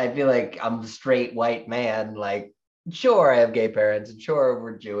I feel like I'm a straight white man. Like, sure, I have gay parents, and sure,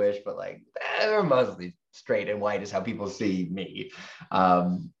 we're Jewish, but like we're mostly straight and white is how people see me.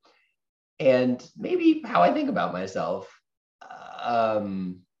 Um, and maybe how I think about myself.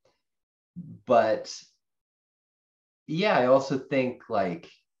 Um, but yeah, I also think like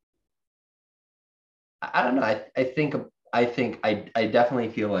I don't know. I definitely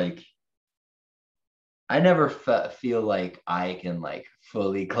feel like I never feel like I can like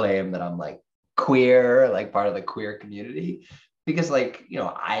fully claim that I'm like queer, like part of the queer community, because like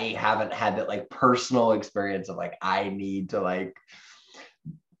I haven't had that like personal experience of like I need to like.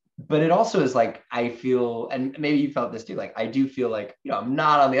 But it also is like I feel, and maybe you felt this too. Like I do feel like I'm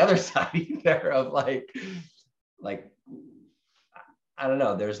not on the other side either of like I don't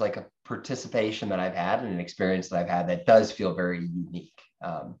know. There's like a participation that I've had and an experience that I've had that does feel very unique,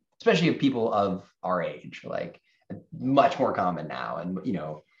 especially of people of our age, like much more common now. And,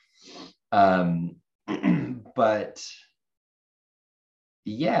 um, but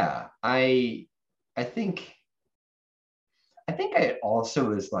yeah, I think I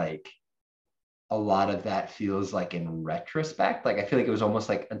also is like a lot of that feels like in retrospect. Like I feel like it was almost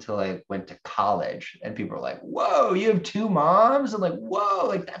like until I went to college and people were like, whoa, you have two moms? I'm like, whoa,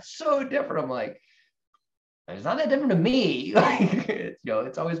 like that's so different. I'm like, it's not that different to me. Like,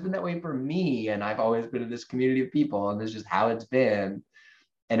 it's always been that way for me. And I've always been in this community of people, and this is just how it's been.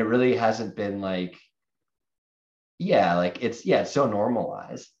 And it really hasn't been like, yeah, like it's so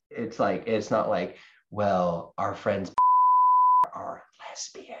normalized. It's like, it's not like, well, our friends are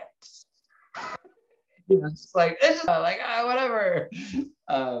lesbians. It's like, it's just like, whatever.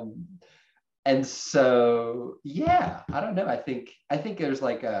 Um, and so, yeah, I don't know. I think there's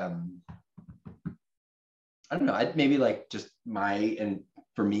like, I don't know. I maybe like just and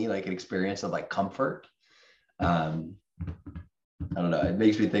for me, like an experience of like comfort. Um, I don't know. It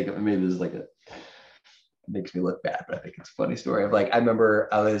makes me think of maybe this is like makes me look bad, but I think it's a funny story of like, I remember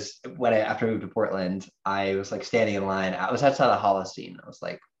after I moved to Portland, I was like standing in line. I was outside the Holocene. I was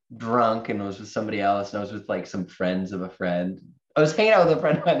like drunk and was with somebody else, and I was with like some friends of a friend. I was hanging out with a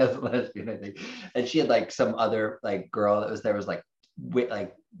friend of mine that's a lesbian, I think, and she had like some other like girl that was there was like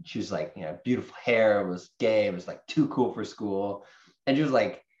like she was like, beautiful hair, was gay, was like too cool for school, and she was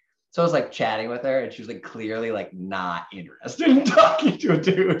like, so I was like chatting with her, and she was like clearly like not interested in talking to a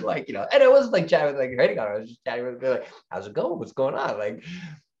dude, like, and I wasn't like chatting with like her. I was just chatting with her, like, how's it going? What's going on? Like,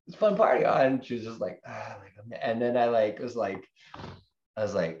 it's fun party on. And she was just like, and then I was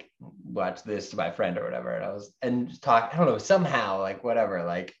like, watch this to my friend or whatever. And I was, and just talk, I don't know, somehow, like, whatever,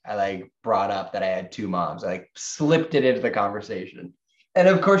 like, I like brought up that I had two moms. I like slipped it into the conversation. And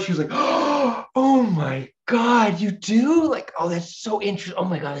of course, she was like, oh my God, you do? Like, oh, that's so interesting. Oh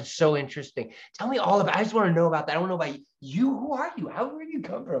my God, that's so interesting. Tell me all about it. I just want to know about that. I don't know about you. Who are you? Where do you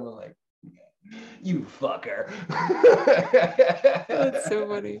come from? I'm like, you fucker. That's so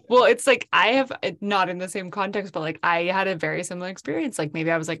funny. Well, it's like I have not in the same context, but like I had a very similar experience. Like maybe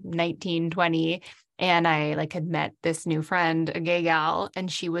I was like 19, 20, and I like had met this new friend, a gay gal,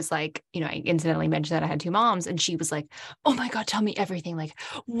 and she was like, I incidentally mentioned that I had two moms, and she was like, "Oh my God, tell me everything. Like,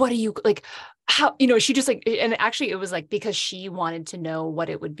 what do you like? How, she just like," and actually it was like because she wanted to know what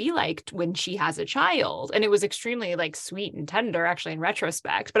it would be like when she has a child. And it was extremely like sweet and tender, actually, in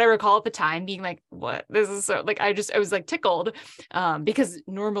retrospect. But I recall at the time being like, what? This is so like, I was like tickled, because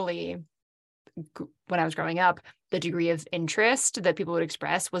normally when I was growing up, the degree of interest that people would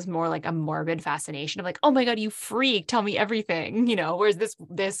express was more like a morbid fascination of like, oh my God, you freak, tell me everything, whereas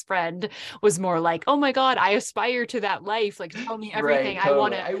this friend was more like, oh my God, I aspire to that life. Like, tell me everything. Right, I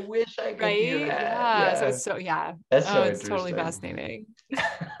want totally. to, I wish I could do right? that. Yeah. Yeah, Yeah. that's Oh, so it's totally interesting. fascinating.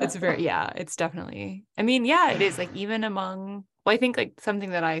 It's very, yeah, it's definitely, I mean, yeah, it is like even among, well, I think like something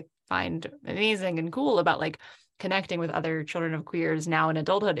that I find amazing and cool about like connecting with other children of queers now in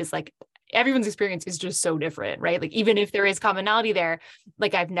adulthood is like everyone's experience is just so different, right? Like even if there is commonality there,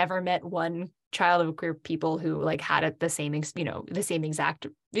 like I've never met one child of queer people who like had it the same, the same exact,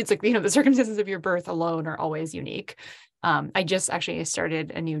 it's like, the circumstances of your birth alone are always unique. I just actually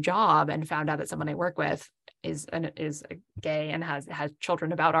started a new job and found out that someone I work with is gay and has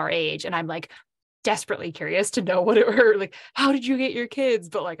children about our age. And I'm like desperately curious to know what it were like, how did you get your kids?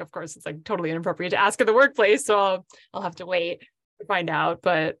 But like, of course, it's like totally inappropriate to ask in the workplace. So I'll have to wait to find out.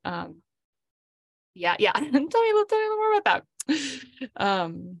 But yeah. Tell me a little more about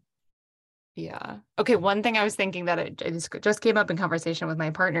that. Yeah. Okay. One thing I was thinking that it just came up in conversation with my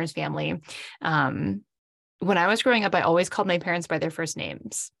partner's family. When I was growing up, I always called my parents by their first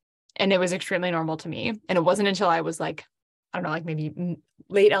names, and it was extremely normal to me. And it wasn't until I was like, I don't know, like maybe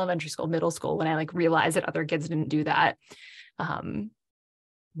late elementary school, middle school, when I like realized that other kids didn't do that.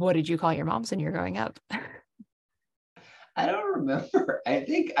 What did you call your moms when you were growing up? I don't remember. I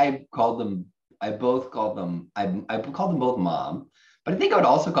think I called them. I both called them. I called them both mom, but I think I would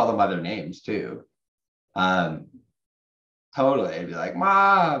also call them by their names too. Um, totally. I'd be like,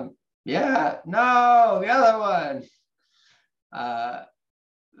 Mom. Yeah. No, the other one. Uh,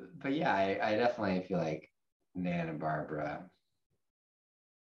 but yeah, I definitely feel like Nan and Barbara.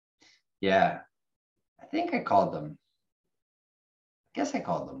 Yeah, I think I called them. I guess I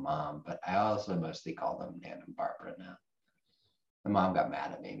called them mom, but I also mostly call them Nan and Barbara now. My mom got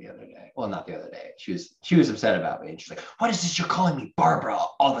mad at me the other day. Well, not the other day. She was upset about me, and she's like, "What is this? You're calling me Barbara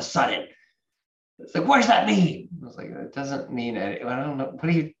all of a sudden?" It's like, "What does that mean?" I was like, "It doesn't mean anything. I don't know. What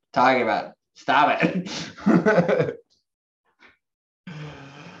are you talking about? Stop it."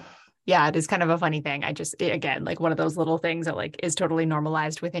 Yeah, it is kind of a funny thing. Again, like one of those little things that like is totally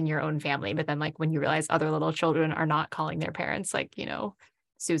normalized within your own family. But then like when you realize other little children are not calling their parents like,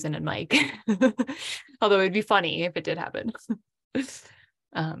 Susan and Mike. Although it'd be funny if it did happen.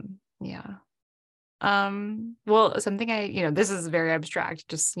 Yeah. Well, something this is very abstract,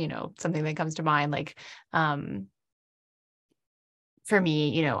 just, something that comes to mind, like, for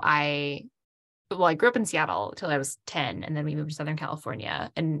me, I grew up in Seattle till I was 10, and then we moved to Southern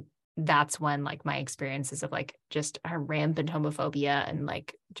California. And that's when like my experiences of like just a rampant homophobia and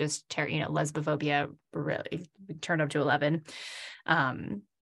like just lesbophobia really turned up to 11. Um,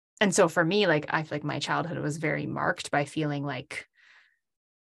 and so for me, like, I feel like my childhood was very marked by feeling like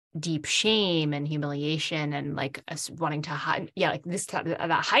deep shame and humiliation and like us wanting to hide. Yeah, like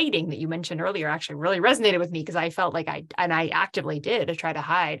that hiding that you mentioned earlier actually really resonated with me, because I felt like I actively did to try to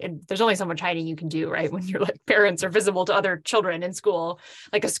hide. And there's only so much hiding you can do, right? When your like parents are visible to other children in school,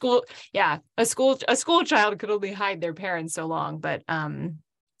 like a school child could only hide their parents so long. But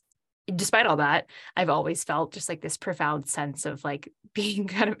despite all that, I've always felt just like this profound sense of like being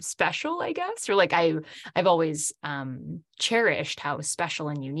kind of special, I guess, or like I've always cherished how special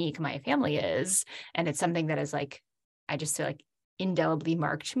and unique my family is. And it's something that is like, I just feel like indelibly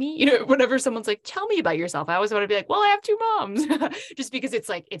marked me. Whenever someone's like, tell me about yourself, I always want to be like, well, I have two moms, just because it's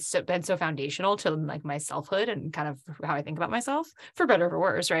like, been so foundational to like my selfhood and kind of how I think about myself, for better or for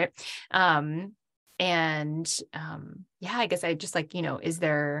worse. Right. Yeah, I guess I just like, is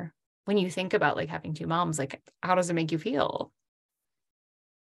there, when you think about like having two moms, like how does it make you feel?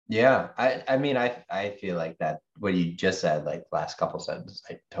 Yeah, I mean, I feel like that what you just said, like last couple sentences,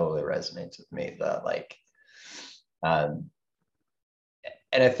 like totally resonates with me. The like, um,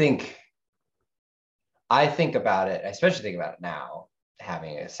 and I think about it, I especially think about it now,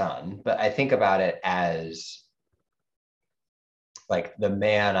 having a son, but I think about it as like the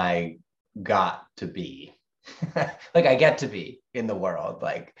man I got to be, like I get to be in the world,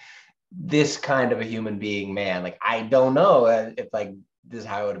 like this kind of a human being, man. Like I don't know if like this is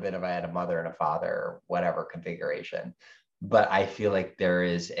how it would have been if I had a mother and a father or whatever configuration, but I feel like there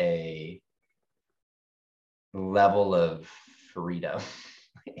is a level of freedom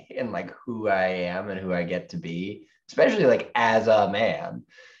in like who I am and who I get to be, especially like as a man,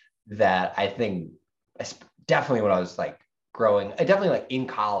 that I think definitely when I was like growing, I definitely like in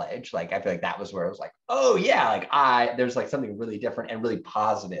college, like I feel like that was where it was like, oh yeah, like there's like something really different and really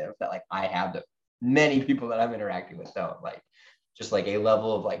positive that like I have that many people that I'm interacting with don't, like just like a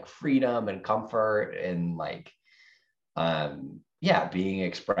level of like freedom and comfort and like yeah, being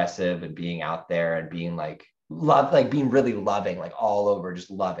expressive and being out there and being like love, like being really loving, like all over,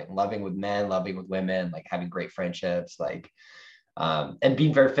 just loving with men, loving with women, like having great friendships, like and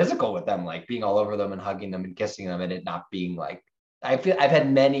being very physical with them, like being all over them and hugging them and kissing them, and it not being like, I feel I've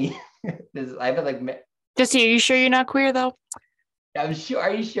had many I've had like Just, are you sure you're not queer though? I'm sure,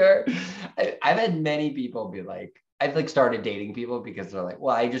 are you sure? I've had many people be like, I've like started dating people because they're like,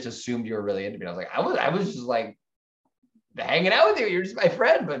 well, I just assumed you were really into me. I was like, I was just like hanging out with you. You're just my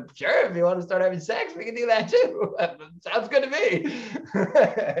friend, but sure, if you want to start having sex, we can do that too. Sounds good to me.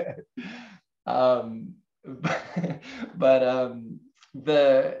 But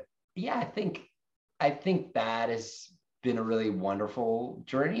the yeah, I think that has been a really wonderful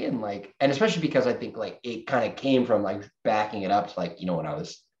journey, and like, and especially because I think like it kind of came from like backing it up to like, when I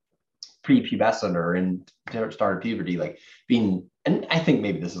was pre-pubescent or in started puberty, like being, and I think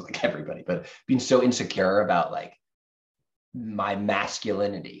maybe this is like everybody, but being so insecure about like my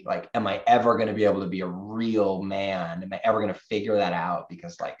masculinity. Like, am I ever going to be able to be a real man? Am I ever going to figure that out?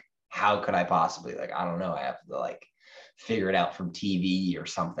 Because like, how could I possibly, like, I don't know. I have to like figure it out from TV or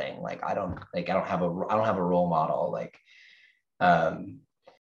something. Like, I don't have a role model. Like, um,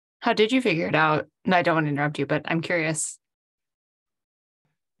 How did you figure it out? And I don't want to interrupt you, but I'm curious.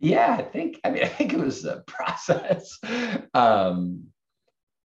 yeah, I think it was a process. Um,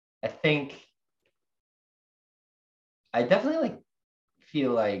 I think I definitely like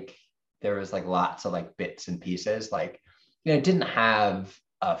feel like there was like lots of like bits and pieces. Like, I didn't have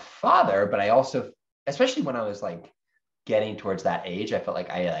a father, but I also, especially when I was like getting towards that age, I felt like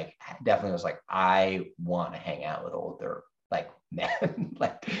I like definitely was like, I want to hang out with older like men.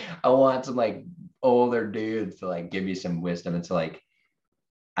 Like I want some like older dudes to like give me some wisdom. And so like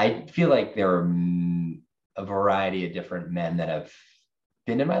I feel like there are a variety of different men that have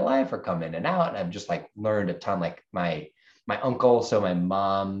been in my life or come in and out, and I've just like learned a ton. Like my uncle, so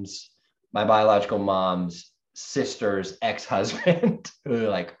my biological mom's sister's ex-husband, who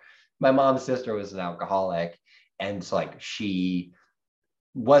like my mom's sister was an alcoholic, and so like she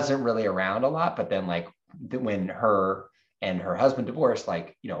wasn't really around a lot. But then like when her and her husband divorced,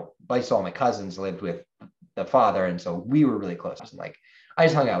 like basically all my cousins lived with the father, and so we were really close. And like I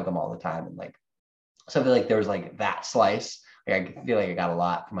just hung out with them all the time, and like so I feel like there was like that slice. Like I feel like I got a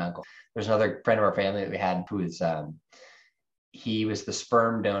lot from my uncle. There's another friend of our family that we had who is he was the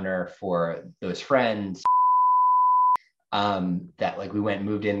sperm donor for those friends that like we went and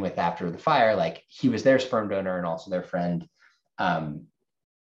moved in with after the fire. Like he was their sperm donor and also their friend.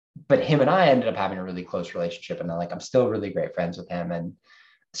 But him and I ended up having a really close relationship, and I'm still really great friends with him. And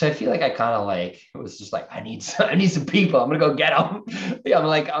so I feel like I kind of like, it was just like, I need some people. I'm gonna go get them. Yeah,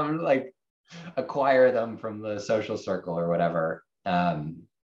 I'm like acquire them from the social circle or whatever.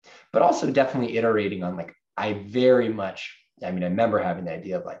 But also definitely iterating on like, I remember having the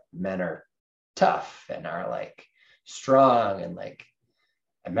idea of like men are tough and are like strong. And like,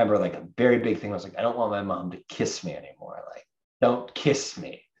 I remember like a very big thing was like, I don't want my mom to kiss me anymore. Like, don't kiss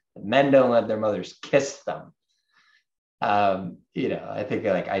me. Men don't let their mothers kiss them. I think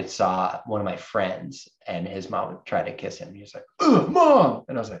like I saw one of my friends and his mom would try to kiss him. He was like, "Oh, mom,"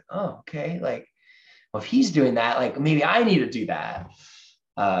 and I was like, "Oh, okay." Like, well, if he's doing that, like maybe I need to do that.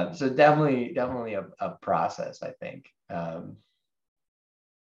 So definitely a process, I think.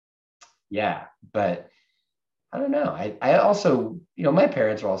 Yeah, but I don't know. I also, my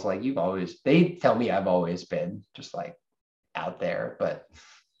parents are also like, they tell me I've always been just like out there, but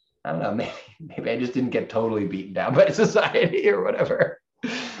I don't know, maybe I just didn't get totally beaten down by society or whatever.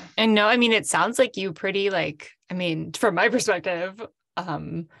 And no, I mean, it sounds like you pretty from my perspective,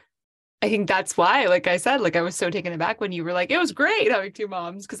 I think that's why, like I said, like I was so taken aback when you were like, it was great having two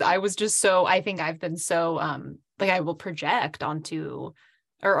moms. Cause I was just I think I've been so, like I will project onto,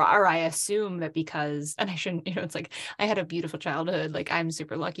 or I assume that because, and I shouldn't, it's like, I had a beautiful childhood. Like I'm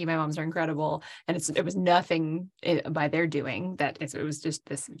super lucky. My moms are incredible. And it was nothing by their doing that it was just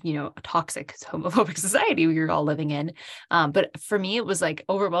this, toxic homophobic society we were all living in. But for me, it was like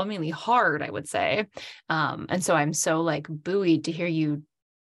overwhelmingly hard, I would say. And so I'm so like buoyed to hear you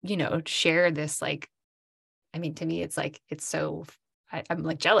share this, like, I mean, to me, it's like, it's so, I'm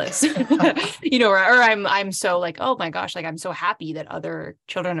like jealous, or I'm so like, oh my gosh, like, I'm so happy that other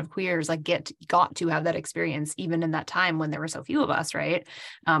children of queers like got to have that experience, even in that time when there were so few of us. Right.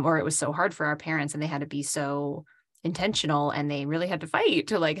 Or it was so hard for our parents and they had to be so intentional and they really had to fight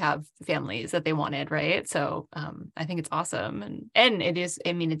to like have families that they wanted. Right. So, I think it's awesome. And it is,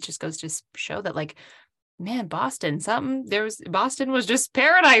 I mean, it just goes to show that like, man, Boston was just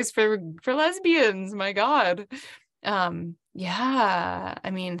paradise for lesbians. My God. Yeah,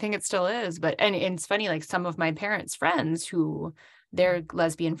 I mean, I think it still is, but, and it's funny, like some of my parents' friends who their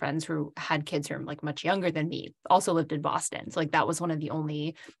lesbian friends who had kids who are like much younger than me also lived in Boston. So like, that was one of the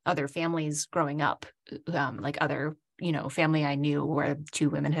only other families growing up, like other, family I knew where two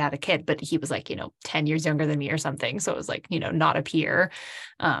women had a kid, but he was like, 10 years younger than me or something. So it was like, not a peer.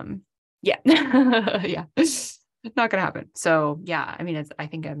 Yeah. Yeah. Not gonna happen. So yeah, I mean,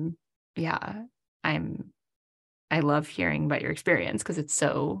 I love hearing about your experience because it's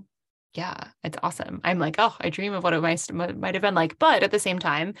so, yeah, it's awesome. I'm like, oh, I dream of what it might have been like, but at the same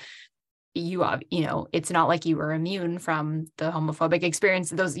time, it's not like you were immune from the homophobic experience,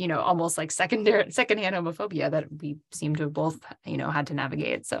 those, almost like secondhand homophobia that we seem to have both, had to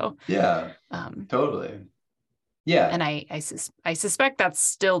navigate. So yeah, totally. Yeah. And I suspect that's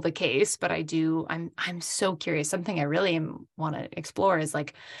still the case, but I'm so curious. Something I really want to explore is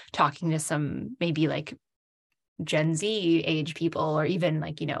like talking to some maybe like Gen Z age people, or even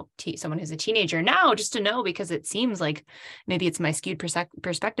like, someone who's a teenager now, just to know, because it seems like maybe it's my skewed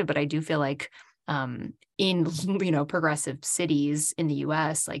perspective, but I do feel like in, progressive cities in the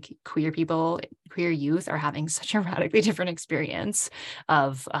US, like queer youth are having such a radically different experience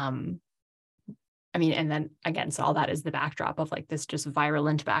of, and then again, so all that is the backdrop of like this just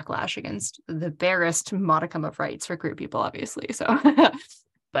virulent backlash against the barest modicum of rights for queer people, obviously. So,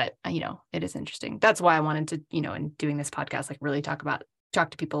 but it is interesting. That's why I wanted to, in doing this podcast, like really talk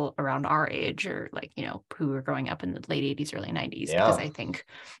to people around our age, or like, who were growing up in the late 80s, early 90s, because I think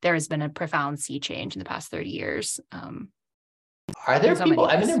there has been a profound sea change in the past 30 years. Are there people?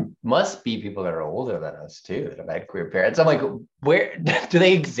 I mean, there must be people that are older than us too that have had queer parents. I'm like, where do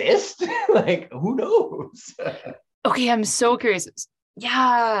they exist? Like, who knows? Okay, I'm so curious.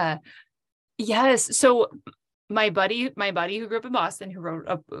 Yeah. Yes. So my buddy who grew up in Boston, who wrote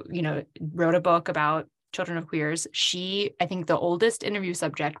a book about children of queers, I think the oldest interview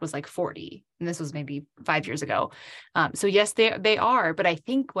subject was like 40, and this was maybe 5 years ago. So yes, they are, but I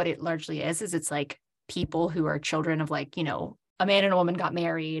think what it largely is it's like people who are children of like, a man and a woman got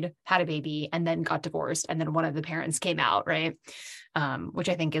married, had a baby, and then got divorced, and then one of the parents came out, right? Which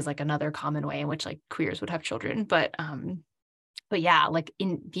I think is like another common way in which like queers would have children. But yeah, like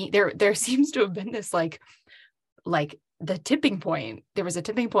there seems to have been this like the tipping point. There was a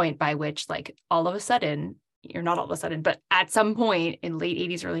tipping point by which like all of a sudden you're not all of a sudden, but at some point in late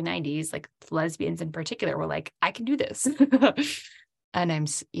 80s, early 90s, like lesbians in particular were like, I can do this. And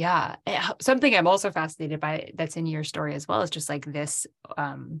something I'm also fascinated by that's in your story as well is just like this,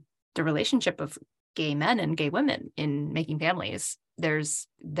 the relationship of gay men and gay women in making families. There is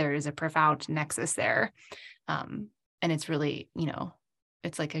a profound nexus there. And it's really,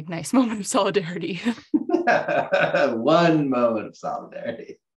 it's like a nice moment of solidarity. One moment of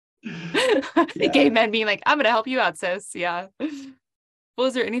solidarity. The gay men being like, I'm going to help you out, sis. Yeah. Well,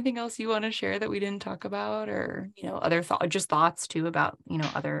 is there anything else you want to share that we didn't talk about, or, other thoughts too about,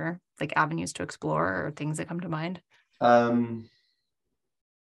 other like avenues to explore or things that come to mind?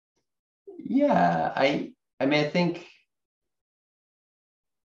 Yeah, I mean, I think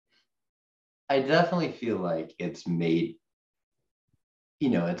I definitely feel like it's made,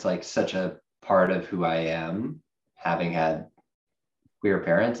 it's like such a part of who I am, having had queer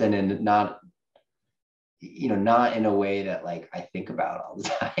parents, and in not in a way that like I think about all the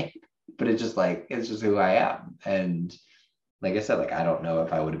time, but it's just who I am. And like I said, like I don't know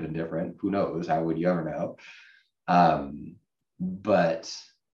if I would have been different. Who knows? How would you ever know? But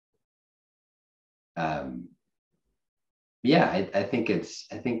yeah, I think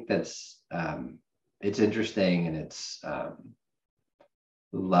that's it's interesting, and it's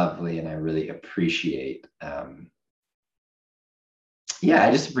lovely, and I really appreciate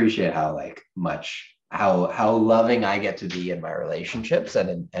I just appreciate how like much how loving I get to be in my relationships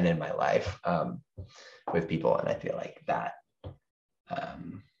and in my life with people. And I feel like that I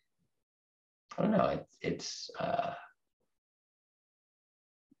don't know, it's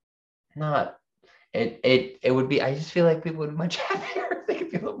not it would be, I just feel like people would be much happier if they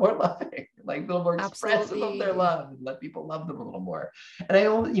could be a little more loving, like a little more expressive of their love, and let people love them a little more. And I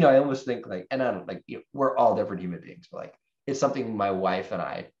almost think like, and I don't like, we're all different human beings, but like it's something my wife and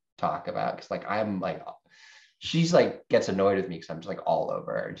I talk about, because like I'm like, she's like gets annoyed with me because I'm just like all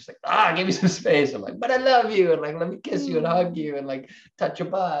over her, just like, give me some space. I'm like, but I love you, and like let me kiss you and hug you and like touch your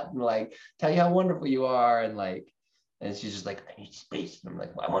butt and like tell you how wonderful you are, and like, and she's just like, I need space. And I'm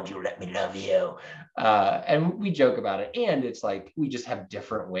like, well, I want you to let me love you. And we joke about it. And it's like, we just have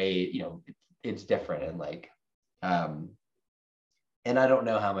different ways, it's different. And like, and I don't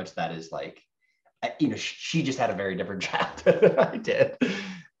know how much that is like, she just had a very different childhood than I did.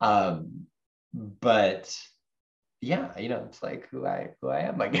 But yeah, it's like who I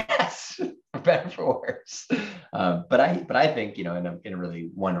am, I guess, for better or for worse. But I think, in a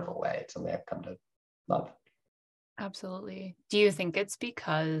really wonderful way, it's something I've come to love. Absolutely. Do you think it's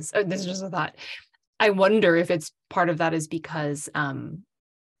because, this is just a thought, I wonder if it's part of that is because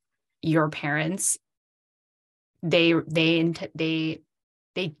your parents, they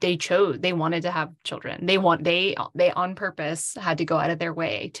chose, they wanted to have children. They on purpose had to go out of their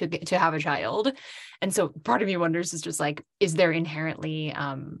way to have a child. And so part of me wonders is just like, is there inherently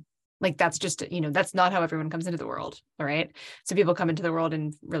like, that's just, that's not how everyone comes into the world. All right. So people come into the world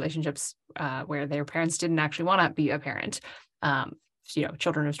in relationships where their parents didn't actually want to be a parent,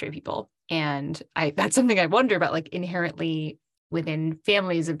 children of straight people. And that's something I wonder about, like inherently within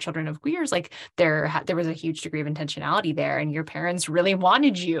families of children of queers, like there was a huge degree of intentionality there, and your parents really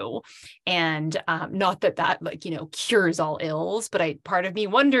wanted you. And not that like, cures all ills, but part of me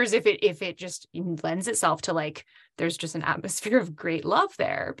wonders if it just lends itself to like, there's just an atmosphere of great love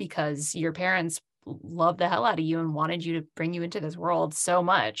there because your parents loved the hell out of you and wanted you to bring you into this world so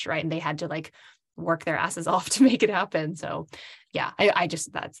much, right? And they had to like work their asses off to make it happen. So yeah, I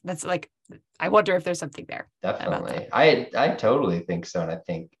just, that's like, I wonder if there's something there. Definitely. I totally think so. And I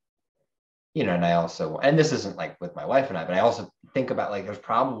think, and I also, and this isn't like with my wife and I, but I also think about like, there's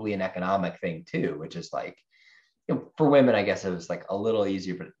probably an economic thing too, which is like, for women, I guess it was like a little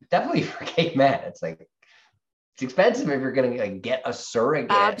easier, but definitely for gay men, it's like, it's expensive if you're going to like, get a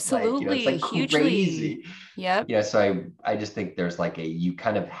surrogate. Absolutely. Like, it's like hugely crazy. Yep. So I just think there's like you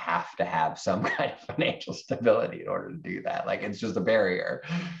kind of have to have some kind of financial stability in order to do that. Like, it's just a barrier.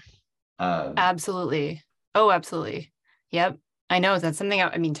 Absolutely. Oh, absolutely. Yep. I know that's something,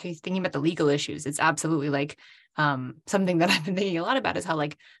 thinking about the legal issues, it's absolutely like something that I've been thinking a lot about is how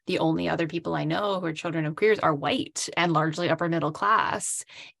like the only other people I know who are children of queers are white and largely upper middle class.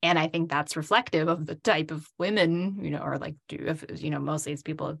 And I think that's reflective of the type of women, or like, mostly it's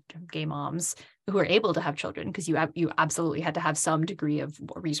people, gay moms who are able to have children, because you absolutely had to have some degree of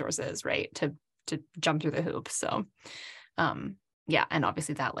resources, right, to jump through the hoops. So yeah, and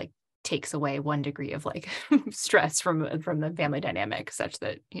obviously that like takes away one degree of like stress from the family dynamic, such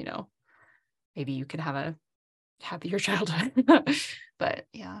that maybe you could have a happier childhood. But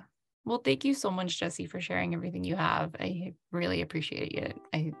yeah, well, thank you so much, Jessie, for sharing everything you have. I really appreciate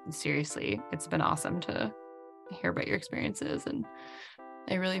it. Seriously, it's been awesome to hear about your experiences, and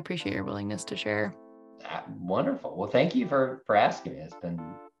I really appreciate your willingness to share. Wonderful. Well, thank you for asking me. It's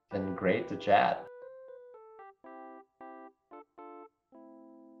been great to chat.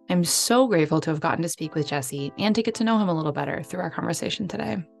 I'm so grateful to have gotten to speak with Jesse and to get to know him a little better through our conversation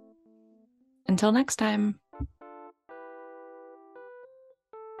today. Until next time.